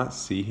does not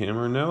see Him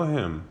or know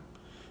Him.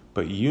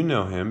 But you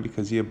know Him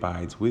because He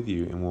abides with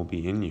you and will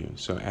be in you.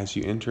 So as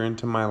you enter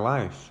into my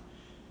life,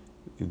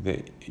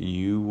 that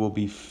you will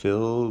be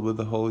filled with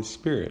the Holy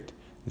Spirit.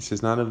 This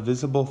is not a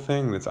visible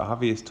thing that's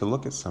obvious to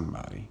look at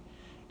somebody.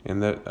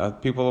 And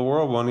that people of the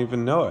world won't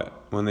even know it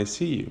when they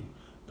see you.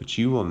 But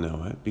you will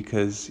know it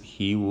because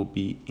He will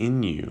be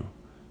in you.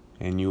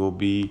 And you will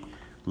be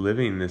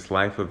living this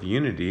life of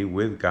unity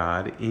with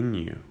God in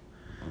you.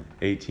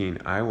 18,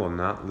 I will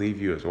not leave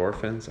you as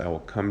orphans. I will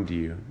come to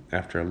you.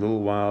 After a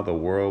little while, the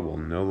world will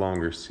no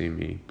longer see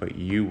me, but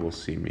you will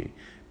see me.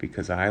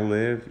 Because I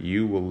live,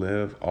 you will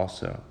live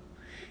also.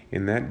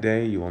 In that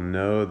day, you will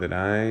know that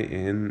I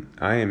am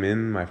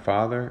in my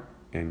Father,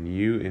 and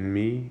you in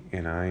me,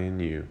 and I in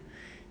you.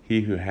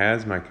 He who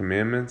has my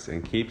commandments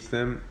and keeps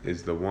them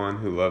is the one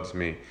who loves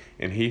me.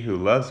 And he who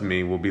loves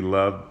me will be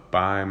loved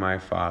by my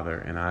Father,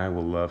 and I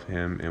will love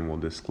him and will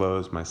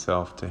disclose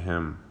myself to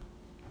him.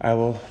 I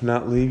will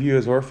not leave you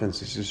as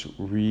orphans. It's just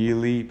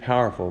really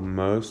powerful.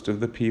 Most of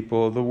the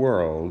people of the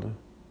world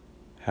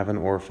have an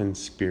orphan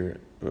spirit.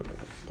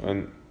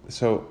 And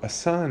so a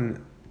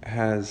son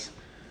has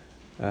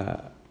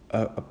a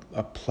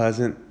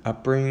pleasant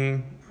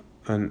upbringing.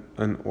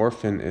 An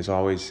orphan is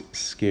always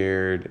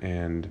scared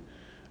and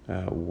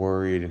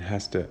worried,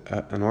 and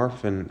an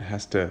orphan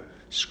has to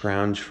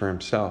scrounge for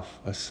himself.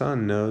 A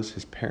son knows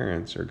his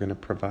parents are going to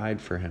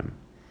provide for him.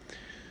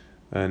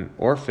 An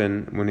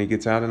orphan, when he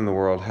gets out in the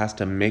world, has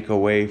to make a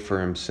way for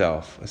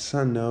himself. A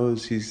son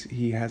knows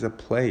he has a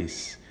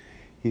place.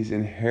 He's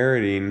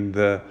inheriting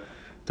the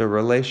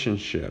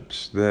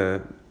relationships,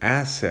 the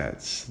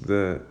assets,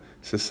 the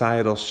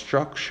societal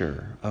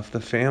structure of the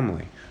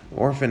family. An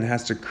orphan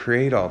has to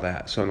create all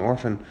that. So an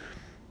orphan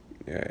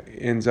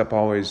ends up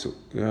always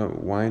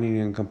whining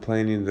and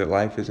complaining that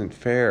life isn't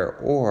fair,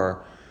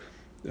 or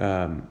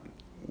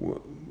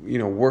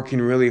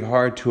working really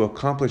hard to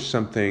accomplish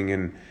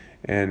something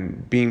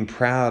and being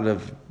proud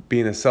of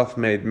being a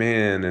self-made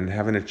man and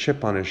having a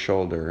chip on his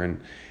shoulder.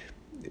 And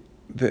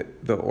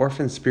the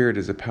orphan spirit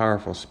is a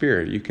powerful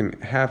spirit. You can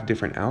have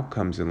different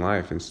outcomes in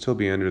life and still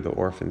be under the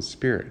orphan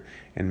spirit.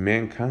 And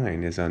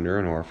mankind is under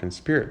an orphan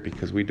spirit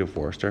because we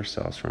divorced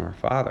ourselves from our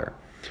Father.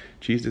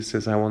 Jesus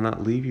says, I will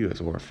not leave you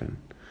as orphan.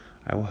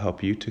 I will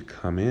help you to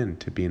come in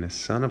to being a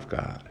son of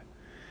God,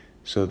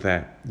 so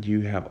that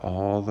you have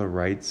all the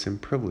rights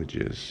and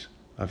privileges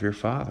of your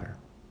Father,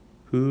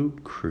 who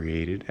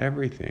created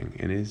everything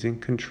and is in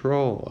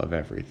control of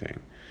everything.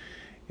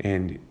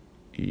 And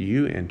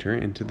you enter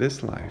into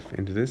this life,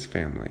 into this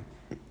family.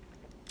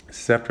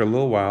 So after a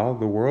little while,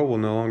 the world will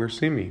no longer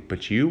see me,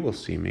 but you will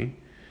see me.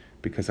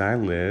 Because I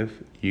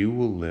live, you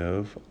will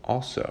live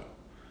also.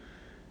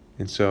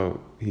 And so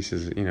he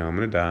says, I'm going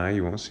to die.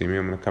 You won't see me.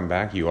 I'm going to come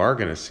back. You are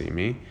going to see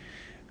me.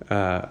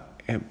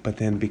 But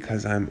then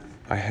because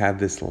I have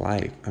this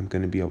life, I'm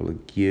going to be able to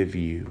give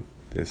you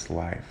this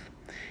life.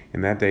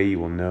 And that day you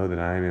will know that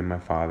I am in my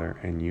Father,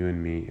 and you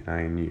in me, and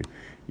I in you.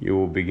 You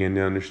will begin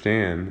to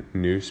understand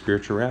new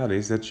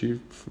spiritualities that you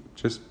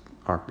just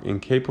are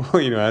incapable,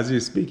 as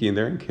he's speaking,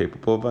 they're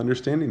incapable of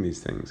understanding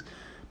these things.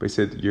 But he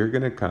said, you're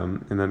going to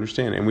come and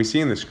understand. And we see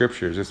in the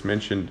scriptures, it's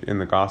mentioned in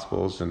the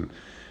Gospels, and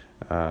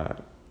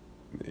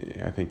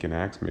I think in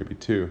Acts maybe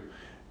too,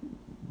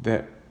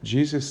 that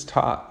Jesus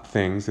taught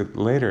things that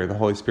later the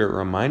Holy Spirit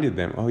reminded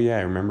them, oh yeah,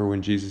 remember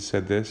when Jesus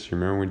said this? You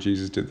remember when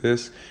Jesus did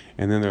this?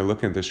 And then they're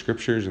looking at the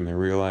scriptures and they're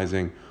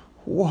realizing,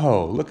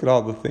 whoa, look at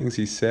all the things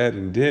he said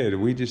and did.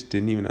 We just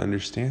didn't even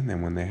understand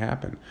them when they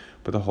happened.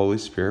 But the Holy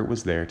Spirit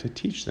was there to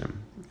teach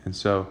them. And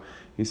so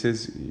he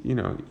says,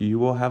 you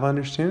will have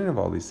understanding of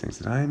all these things,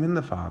 that I am in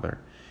the Father,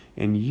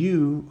 and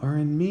you are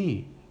in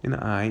me, and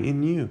I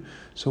in you.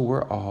 So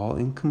we're all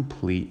in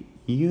complete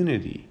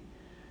unity.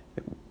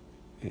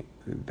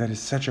 That is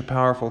such a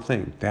powerful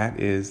thing. That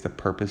is the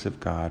purpose of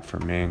God for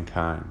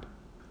mankind.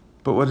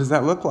 But what does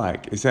that look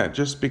like? Is that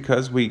just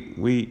because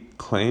we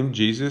claim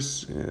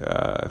Jesus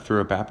through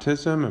a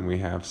baptism and we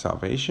have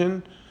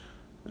salvation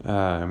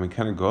and we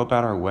kind of go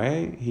about our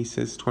way? He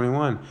says,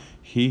 21,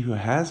 he who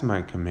has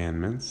my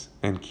commandments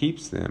and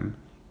keeps them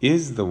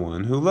is the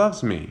one who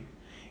loves me.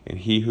 And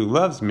he who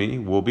loves me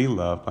will be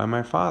loved by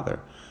my Father.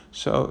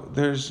 So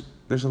there's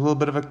a little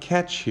bit of a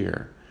catch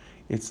here.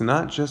 It's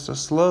not just a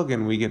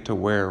slogan we get to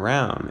wear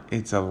around.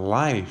 It's a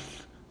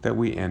life that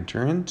we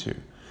enter into.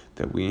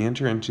 That we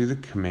enter into the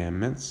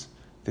commandments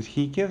that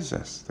he gives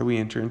us. That we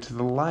enter into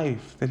the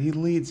life that he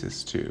leads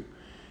us to.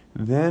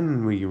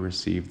 Then we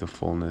receive the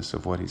fullness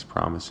of what he's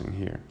promising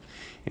here.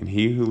 And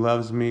he who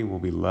loves me will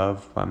be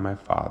loved by my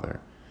Father.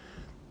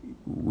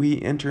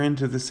 We enter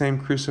into the same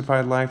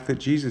crucified life that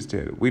Jesus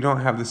did. We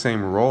don't have the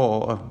same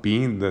role of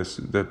being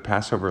the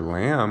Passover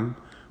lamb.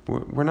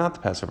 We're not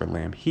the Passover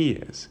lamb. He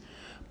is.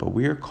 But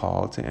we are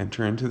called to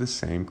enter into the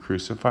same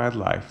crucified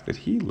life that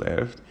he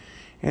lived.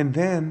 And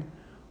then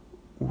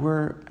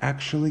we're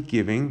actually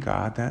giving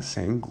God that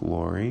same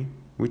glory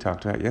we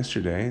talked about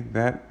yesterday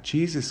that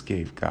Jesus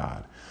gave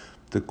God.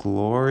 The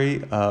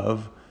glory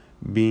of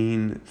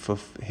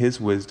his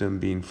wisdom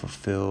being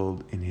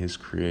fulfilled in his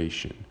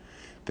creation.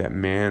 That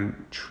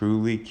man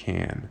truly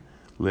can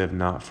live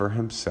not for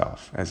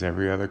himself, as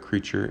every other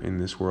creature in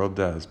this world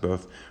does.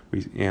 Both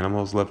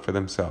animals live for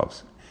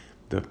themselves.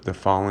 The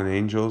fallen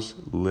angels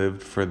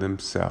lived for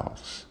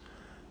themselves.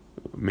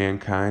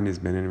 Mankind has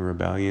been in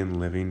rebellion,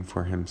 living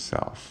for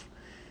himself.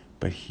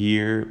 But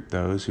here,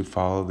 those who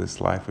follow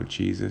this life of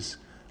Jesus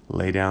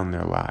lay down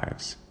their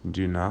lives,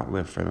 do not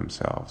live for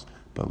themselves,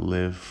 but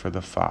live for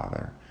the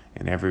Father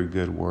and every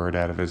good word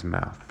out of his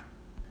mouth.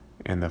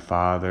 And the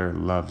Father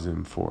loves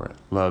him for it,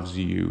 loves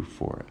you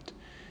for it.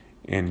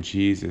 And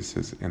Jesus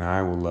says, and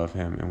I will love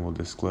him and will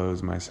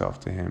disclose myself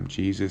to him.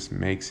 Jesus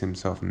makes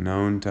himself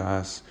known to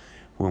us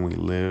when we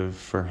live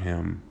for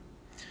him.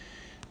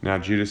 Now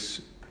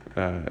Judas,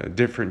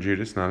 different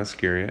Judas, not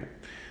Iscariot,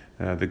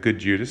 the good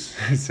Judas,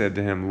 said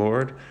to him,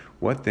 Lord,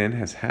 what then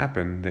has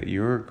happened that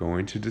you are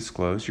going to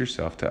disclose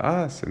yourself to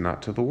us and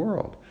not to the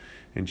world?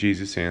 And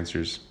Jesus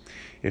answers,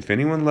 if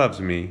anyone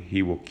loves me,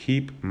 he will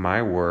keep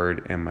my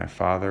word, and my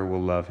Father will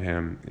love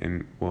him,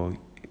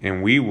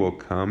 and we will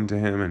come to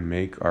him and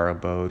make our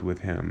abode with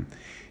him.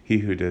 He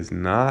who does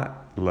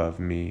not love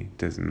me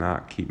does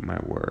not keep my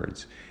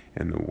words,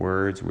 and the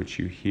words which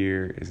you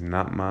hear is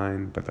not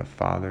mine, but the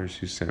Father's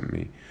who sent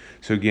me.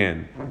 So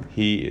again,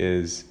 he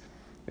is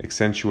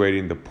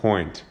accentuating the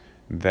point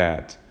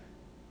that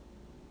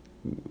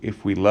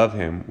if we love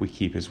him, we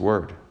keep his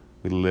word.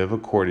 We live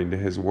according to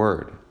his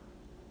word.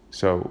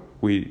 So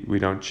we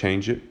don't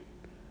change it.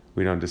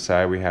 We don't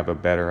decide we have a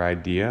better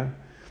idea.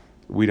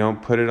 We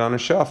don't put it on a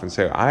shelf and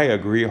say, I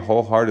agree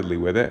wholeheartedly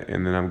with it,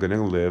 and then I'm going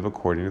to live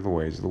according to the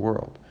ways of the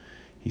world.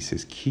 He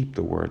says, keep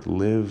the word,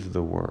 live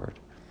the word,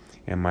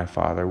 and my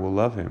Father will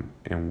love him,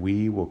 and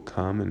we will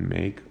come and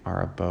make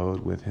our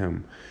abode with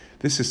him.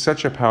 This is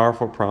such a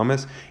powerful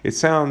promise. It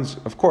sounds,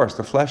 of course,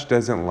 the flesh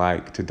doesn't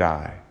like to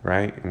die,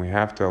 right? And we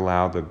have to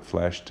allow the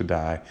flesh to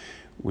die,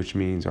 which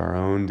means our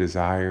own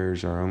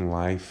desires, our own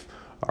life,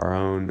 our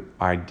own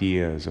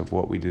ideas of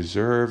what we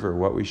deserve or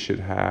what we should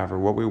have or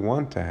what we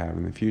want to have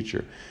in the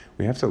future.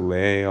 We have to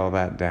lay all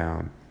that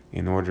down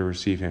in order to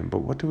receive him. But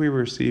what do we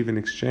receive in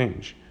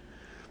exchange?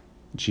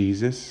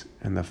 Jesus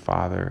and the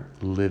Father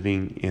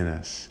living in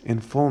us in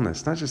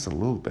fullness, not just a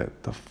little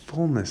bit, the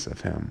fullness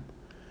of him.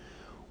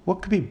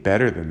 What could be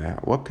better than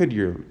that? What could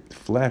your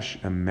flesh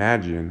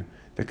imagine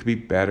that could be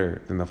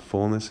better than the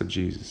fullness of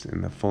Jesus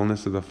and the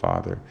fullness of the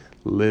Father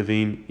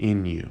living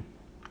in you?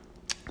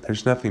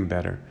 There's nothing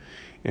better.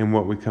 And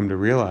what we come to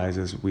realize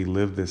as we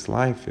live this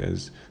life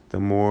is the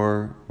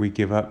more we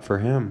give up for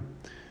him,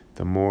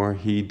 the more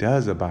he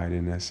does abide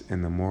in us,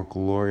 and the more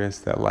glorious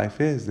that life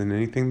is than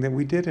anything that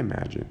we did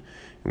imagine.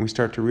 And we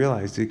start to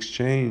realize the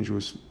exchange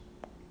was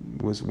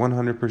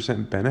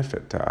 100%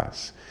 benefit to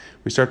us.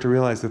 We start to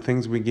realize the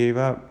things we gave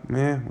up, we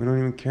don't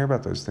even care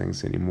about those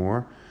things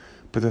anymore.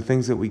 But the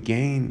things that we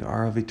gained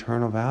are of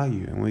eternal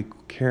value, and we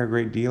care a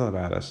great deal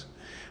about us.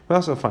 We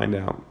also find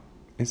out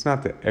it's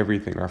not that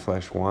everything our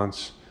flesh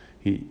wants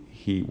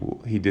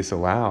he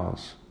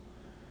disallows.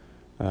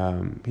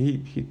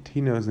 He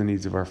knows the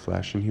needs of our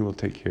flesh, and he will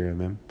take care of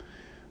them.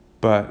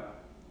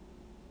 But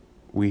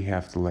we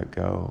have to let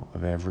go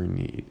of every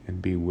need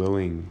and be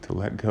willing to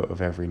let go of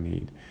every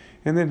need.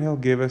 And then he'll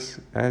give us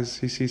as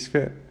he sees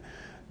fit.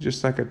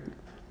 Just like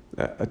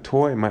a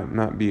toy might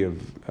not be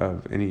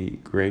of any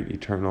great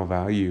eternal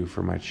value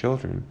for my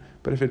children,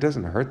 but if it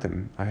doesn't hurt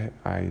them,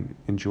 I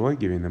enjoy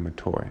giving them a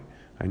toy.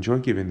 I enjoy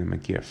giving them a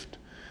gift.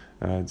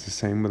 It's the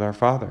same with our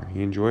Father.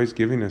 He enjoys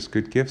giving us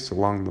good gifts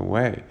along the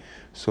way,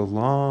 so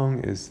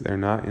long as they're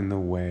not in the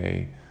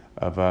way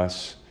of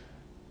us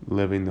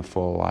living the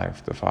full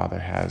life the Father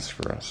has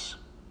for us.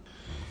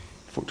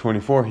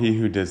 24, he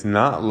who does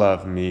not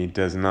love me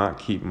does not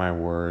keep my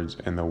words,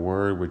 and the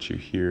word which you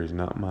hear is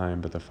not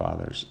mine but the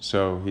Father's.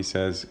 So he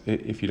says,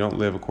 if you don't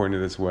live according to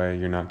this way,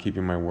 you're not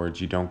keeping my words,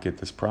 you don't get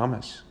this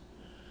promise.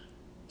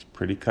 It's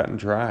pretty cut and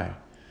dry.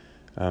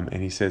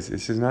 And he says,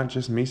 this is not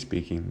just me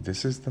speaking,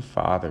 this is the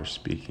Father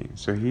speaking.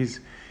 So he's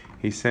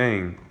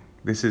saying,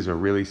 this is a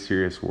really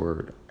serious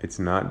word. It's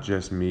not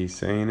just me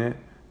saying it,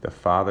 the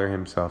Father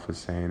himself is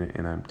saying it,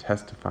 and I'm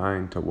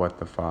testifying to what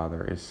the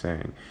Father is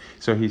saying.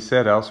 So he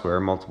said elsewhere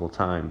multiple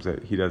times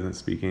that he doesn't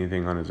speak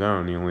anything on his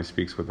own, he only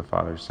speaks what the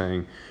Father is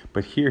saying.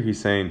 But here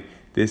he's saying,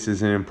 this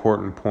is an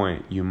important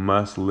point. You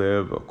must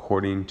live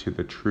according to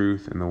the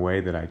truth and the way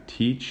that I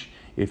teach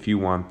if you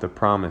want the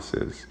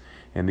promises.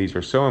 And these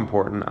are so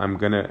important, I'm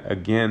going to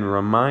again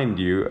remind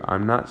you,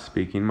 I'm not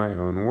speaking my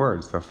own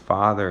words. The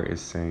Father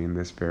is saying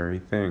this very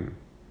thing.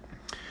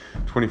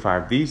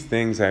 25, these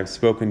things I have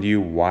spoken to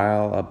you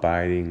while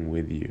abiding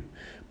with you.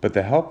 But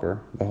the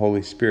Helper, the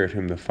Holy Spirit,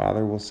 whom the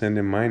Father will send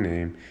in my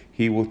name,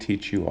 he will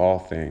teach you all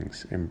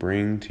things and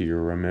bring to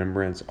your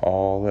remembrance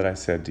all that I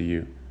said to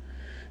you.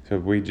 So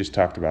we just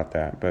talked about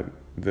that, but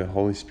the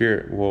Holy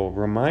Spirit will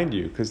remind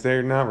you because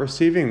they're not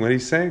receiving what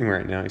he's saying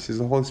right now. He says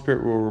the Holy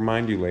Spirit will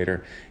remind you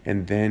later,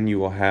 and then you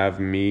will have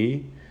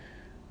me,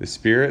 the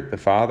Spirit, the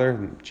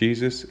Father,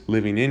 Jesus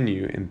living in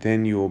you, and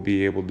then you will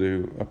be able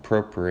to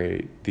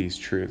appropriate these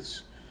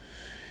truths.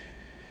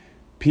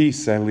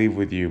 Peace I leave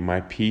with you,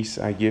 my peace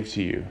I give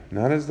to you.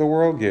 Not as the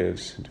world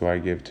gives do I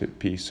give to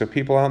peace. So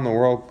people out in the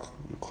world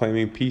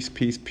claiming peace,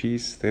 peace,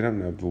 peace, they don't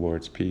know the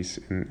Lord's peace.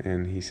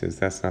 And he says,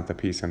 that's not the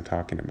peace I'm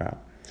talking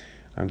about.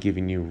 I'm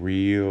giving you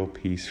real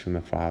peace from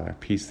the Father.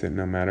 Peace that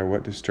no matter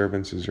what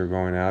disturbances are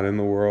going out in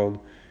the world,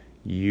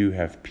 you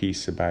have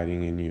peace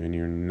abiding in you and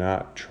you're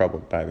not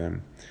troubled by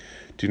them.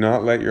 Do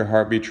not let your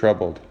heart be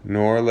troubled,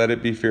 nor let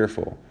it be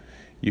fearful.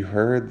 You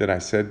heard that I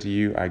said to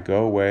you, I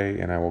go away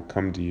and I will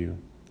come to you.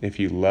 If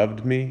you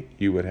loved me,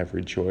 you would have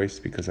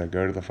rejoiced because I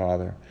go to the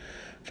Father.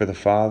 For the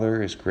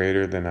Father is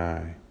greater than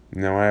I.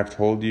 Now I have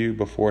told you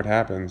before it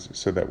happens,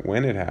 so that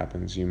when it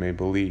happens you may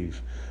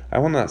believe. I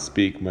will not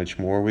speak much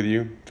more with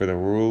you, for the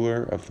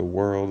ruler of the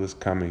world is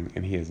coming,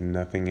 and he has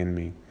nothing in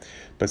me.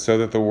 But so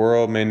that the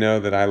world may know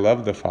that I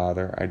love the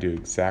Father, I do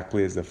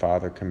exactly as the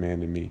Father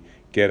commanded me.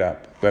 Get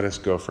up, let us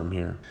go from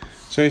here.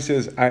 So he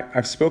says,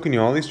 I've spoken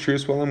you all these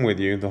truths while I'm with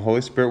you. The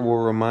Holy Spirit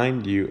will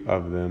remind you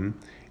of them,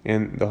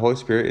 and the Holy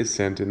Spirit is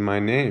sent in my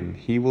name.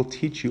 He will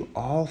teach you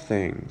all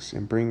things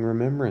and bring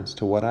remembrance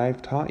to what I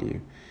have taught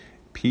you.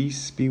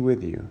 Peace be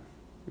with you.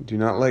 Do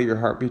not let your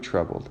heart be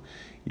troubled.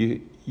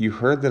 You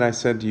heard that I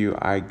said to you,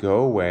 I go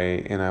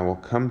away and I will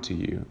come to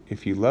you.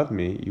 If you love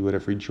me, you would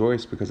have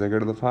rejoiced because I go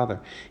to the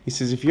Father. He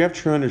says, if you have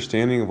true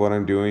understanding of what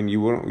I'm doing, you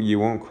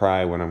won't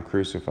cry when I'm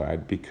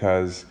crucified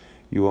because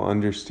you will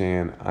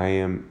understand I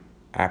am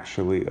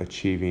actually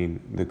achieving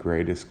the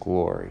greatest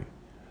glory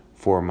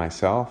for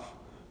myself,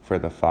 for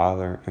the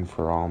Father, and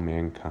for all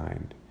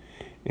mankind.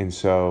 And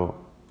so,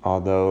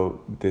 although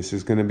this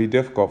is going to be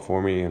difficult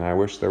for me, and I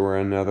wish there were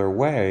another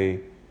way,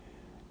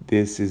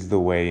 this is the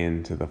way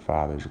into the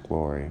Father's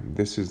glory.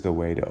 This is the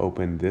way to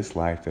open this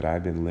life that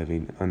I've been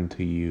living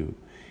unto you.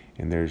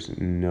 And there's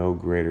no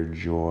greater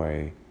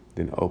joy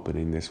than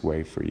opening this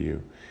way for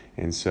you.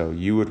 And so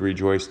you would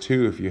rejoice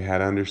too if you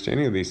had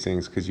understanding of these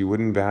things, because you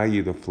wouldn't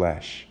value the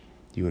flesh.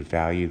 You would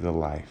value the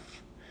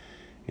life.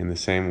 In the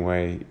same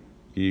way,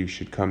 you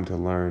should come to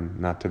learn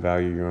not to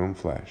value your own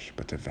flesh,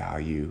 but to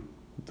value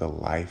the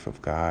life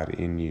of God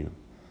in you.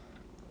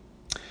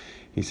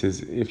 He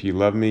says, if you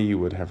love me, you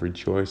would have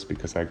rejoiced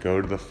because I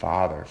go to the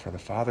Father, for the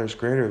Father is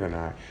greater than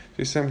I. So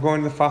he said, I'm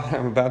going to the Father.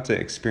 I'm about to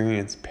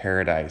experience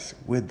paradise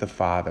with the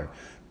Father.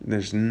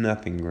 There's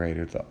nothing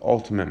greater, the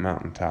ultimate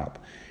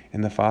mountaintop.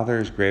 And the Father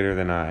is greater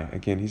than I.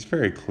 Again, he's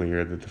very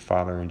clear that the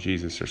Father and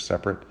Jesus are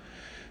separate,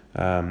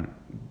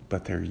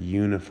 but they're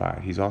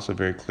unified. He's also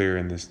very clear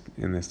in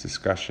this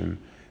discussion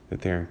that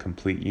they're in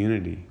complete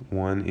unity,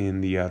 one in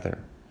the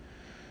other.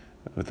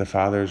 But the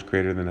Father is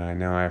greater than I.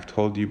 Now I have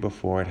told you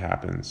before it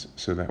happens,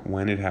 so that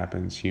when it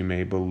happens, you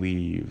may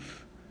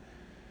believe.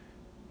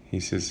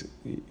 He says,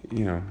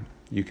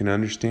 you can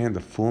understand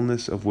the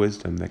fullness of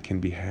wisdom that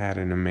can be had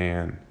in a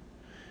man,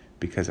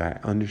 because I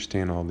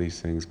understand all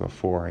these things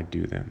before I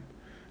do them,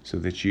 so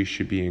that you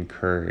should be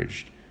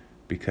encouraged,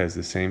 because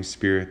the same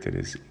Spirit that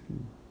is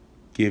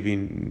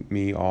giving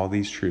me all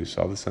these truths,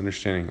 all this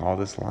understanding, all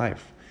this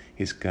life,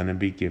 is going to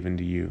be given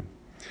to you.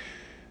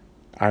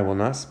 I will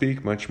not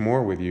speak much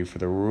more with you, for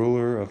the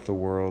ruler of the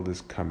world is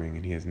coming,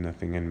 and he has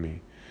nothing in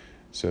me.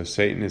 So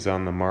Satan is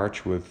on the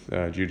march with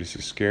Judas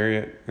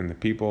Iscariot and the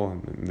people,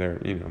 and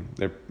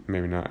they're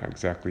maybe not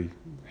exactly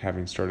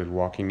having started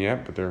walking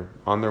yet, but they're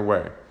on their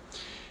way.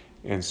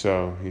 And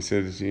so he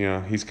says,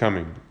 he's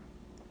coming.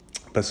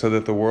 But so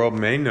that the world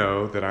may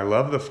know that I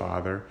love the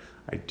Father,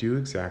 I do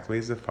exactly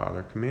as the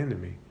Father commanded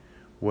me.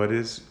 What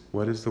is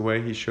the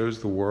way he shows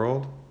the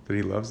world that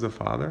he loves the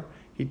Father?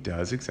 He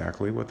does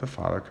exactly what the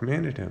Father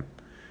commanded him.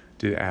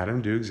 Did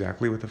Adam do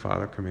exactly what the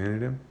Father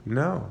commanded him?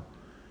 No.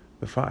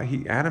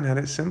 Adam had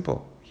it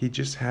simple. He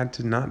just had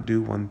to not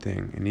do one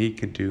thing, and he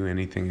could do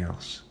anything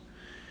else.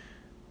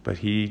 But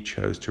he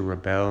chose to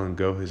rebel and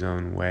go his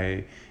own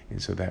way, and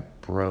so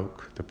that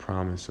broke the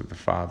promise of the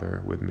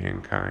Father with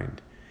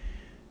mankind.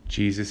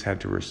 Jesus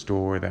had to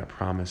restore that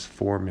promise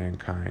for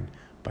mankind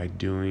by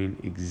doing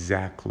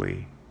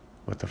exactly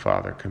what the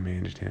Father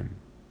commanded him,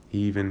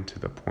 even to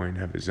the point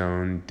of his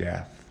own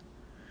death.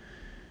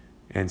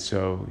 And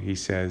so he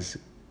says,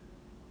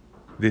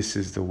 this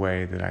is the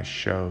way that I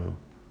show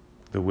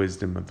the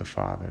wisdom of the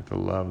Father, the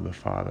love of the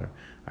Father.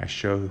 I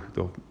show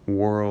the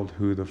world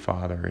who the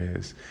Father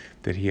is,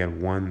 that he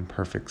had one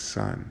perfect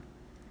Son,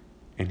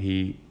 and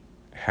he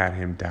had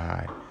him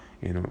die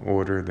in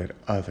order that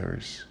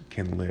others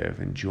can live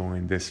and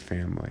join this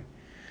family,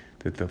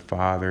 that the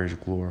Father is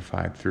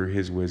glorified through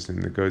his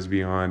wisdom that goes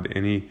beyond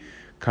any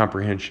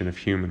comprehension of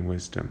human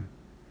wisdom.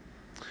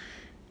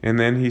 And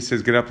then he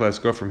says, get up, let's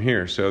go from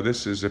here. So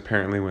this is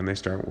apparently when they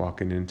start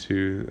walking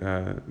into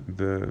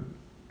the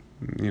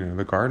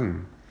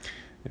garden.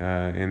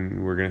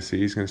 And we're going to see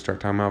he's going to start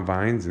talking about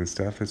vines and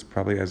stuff. It's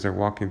probably as they're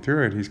walking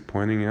through it, he's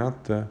pointing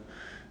out the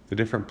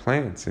different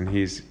plants, and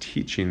he's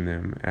teaching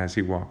them as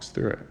he walks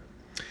through it.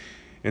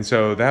 And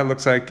so that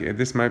looks like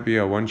this might be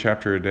a one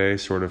chapter a day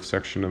sort of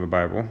section of the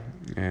Bible.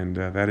 And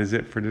that is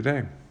it for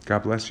today.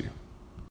 God bless you.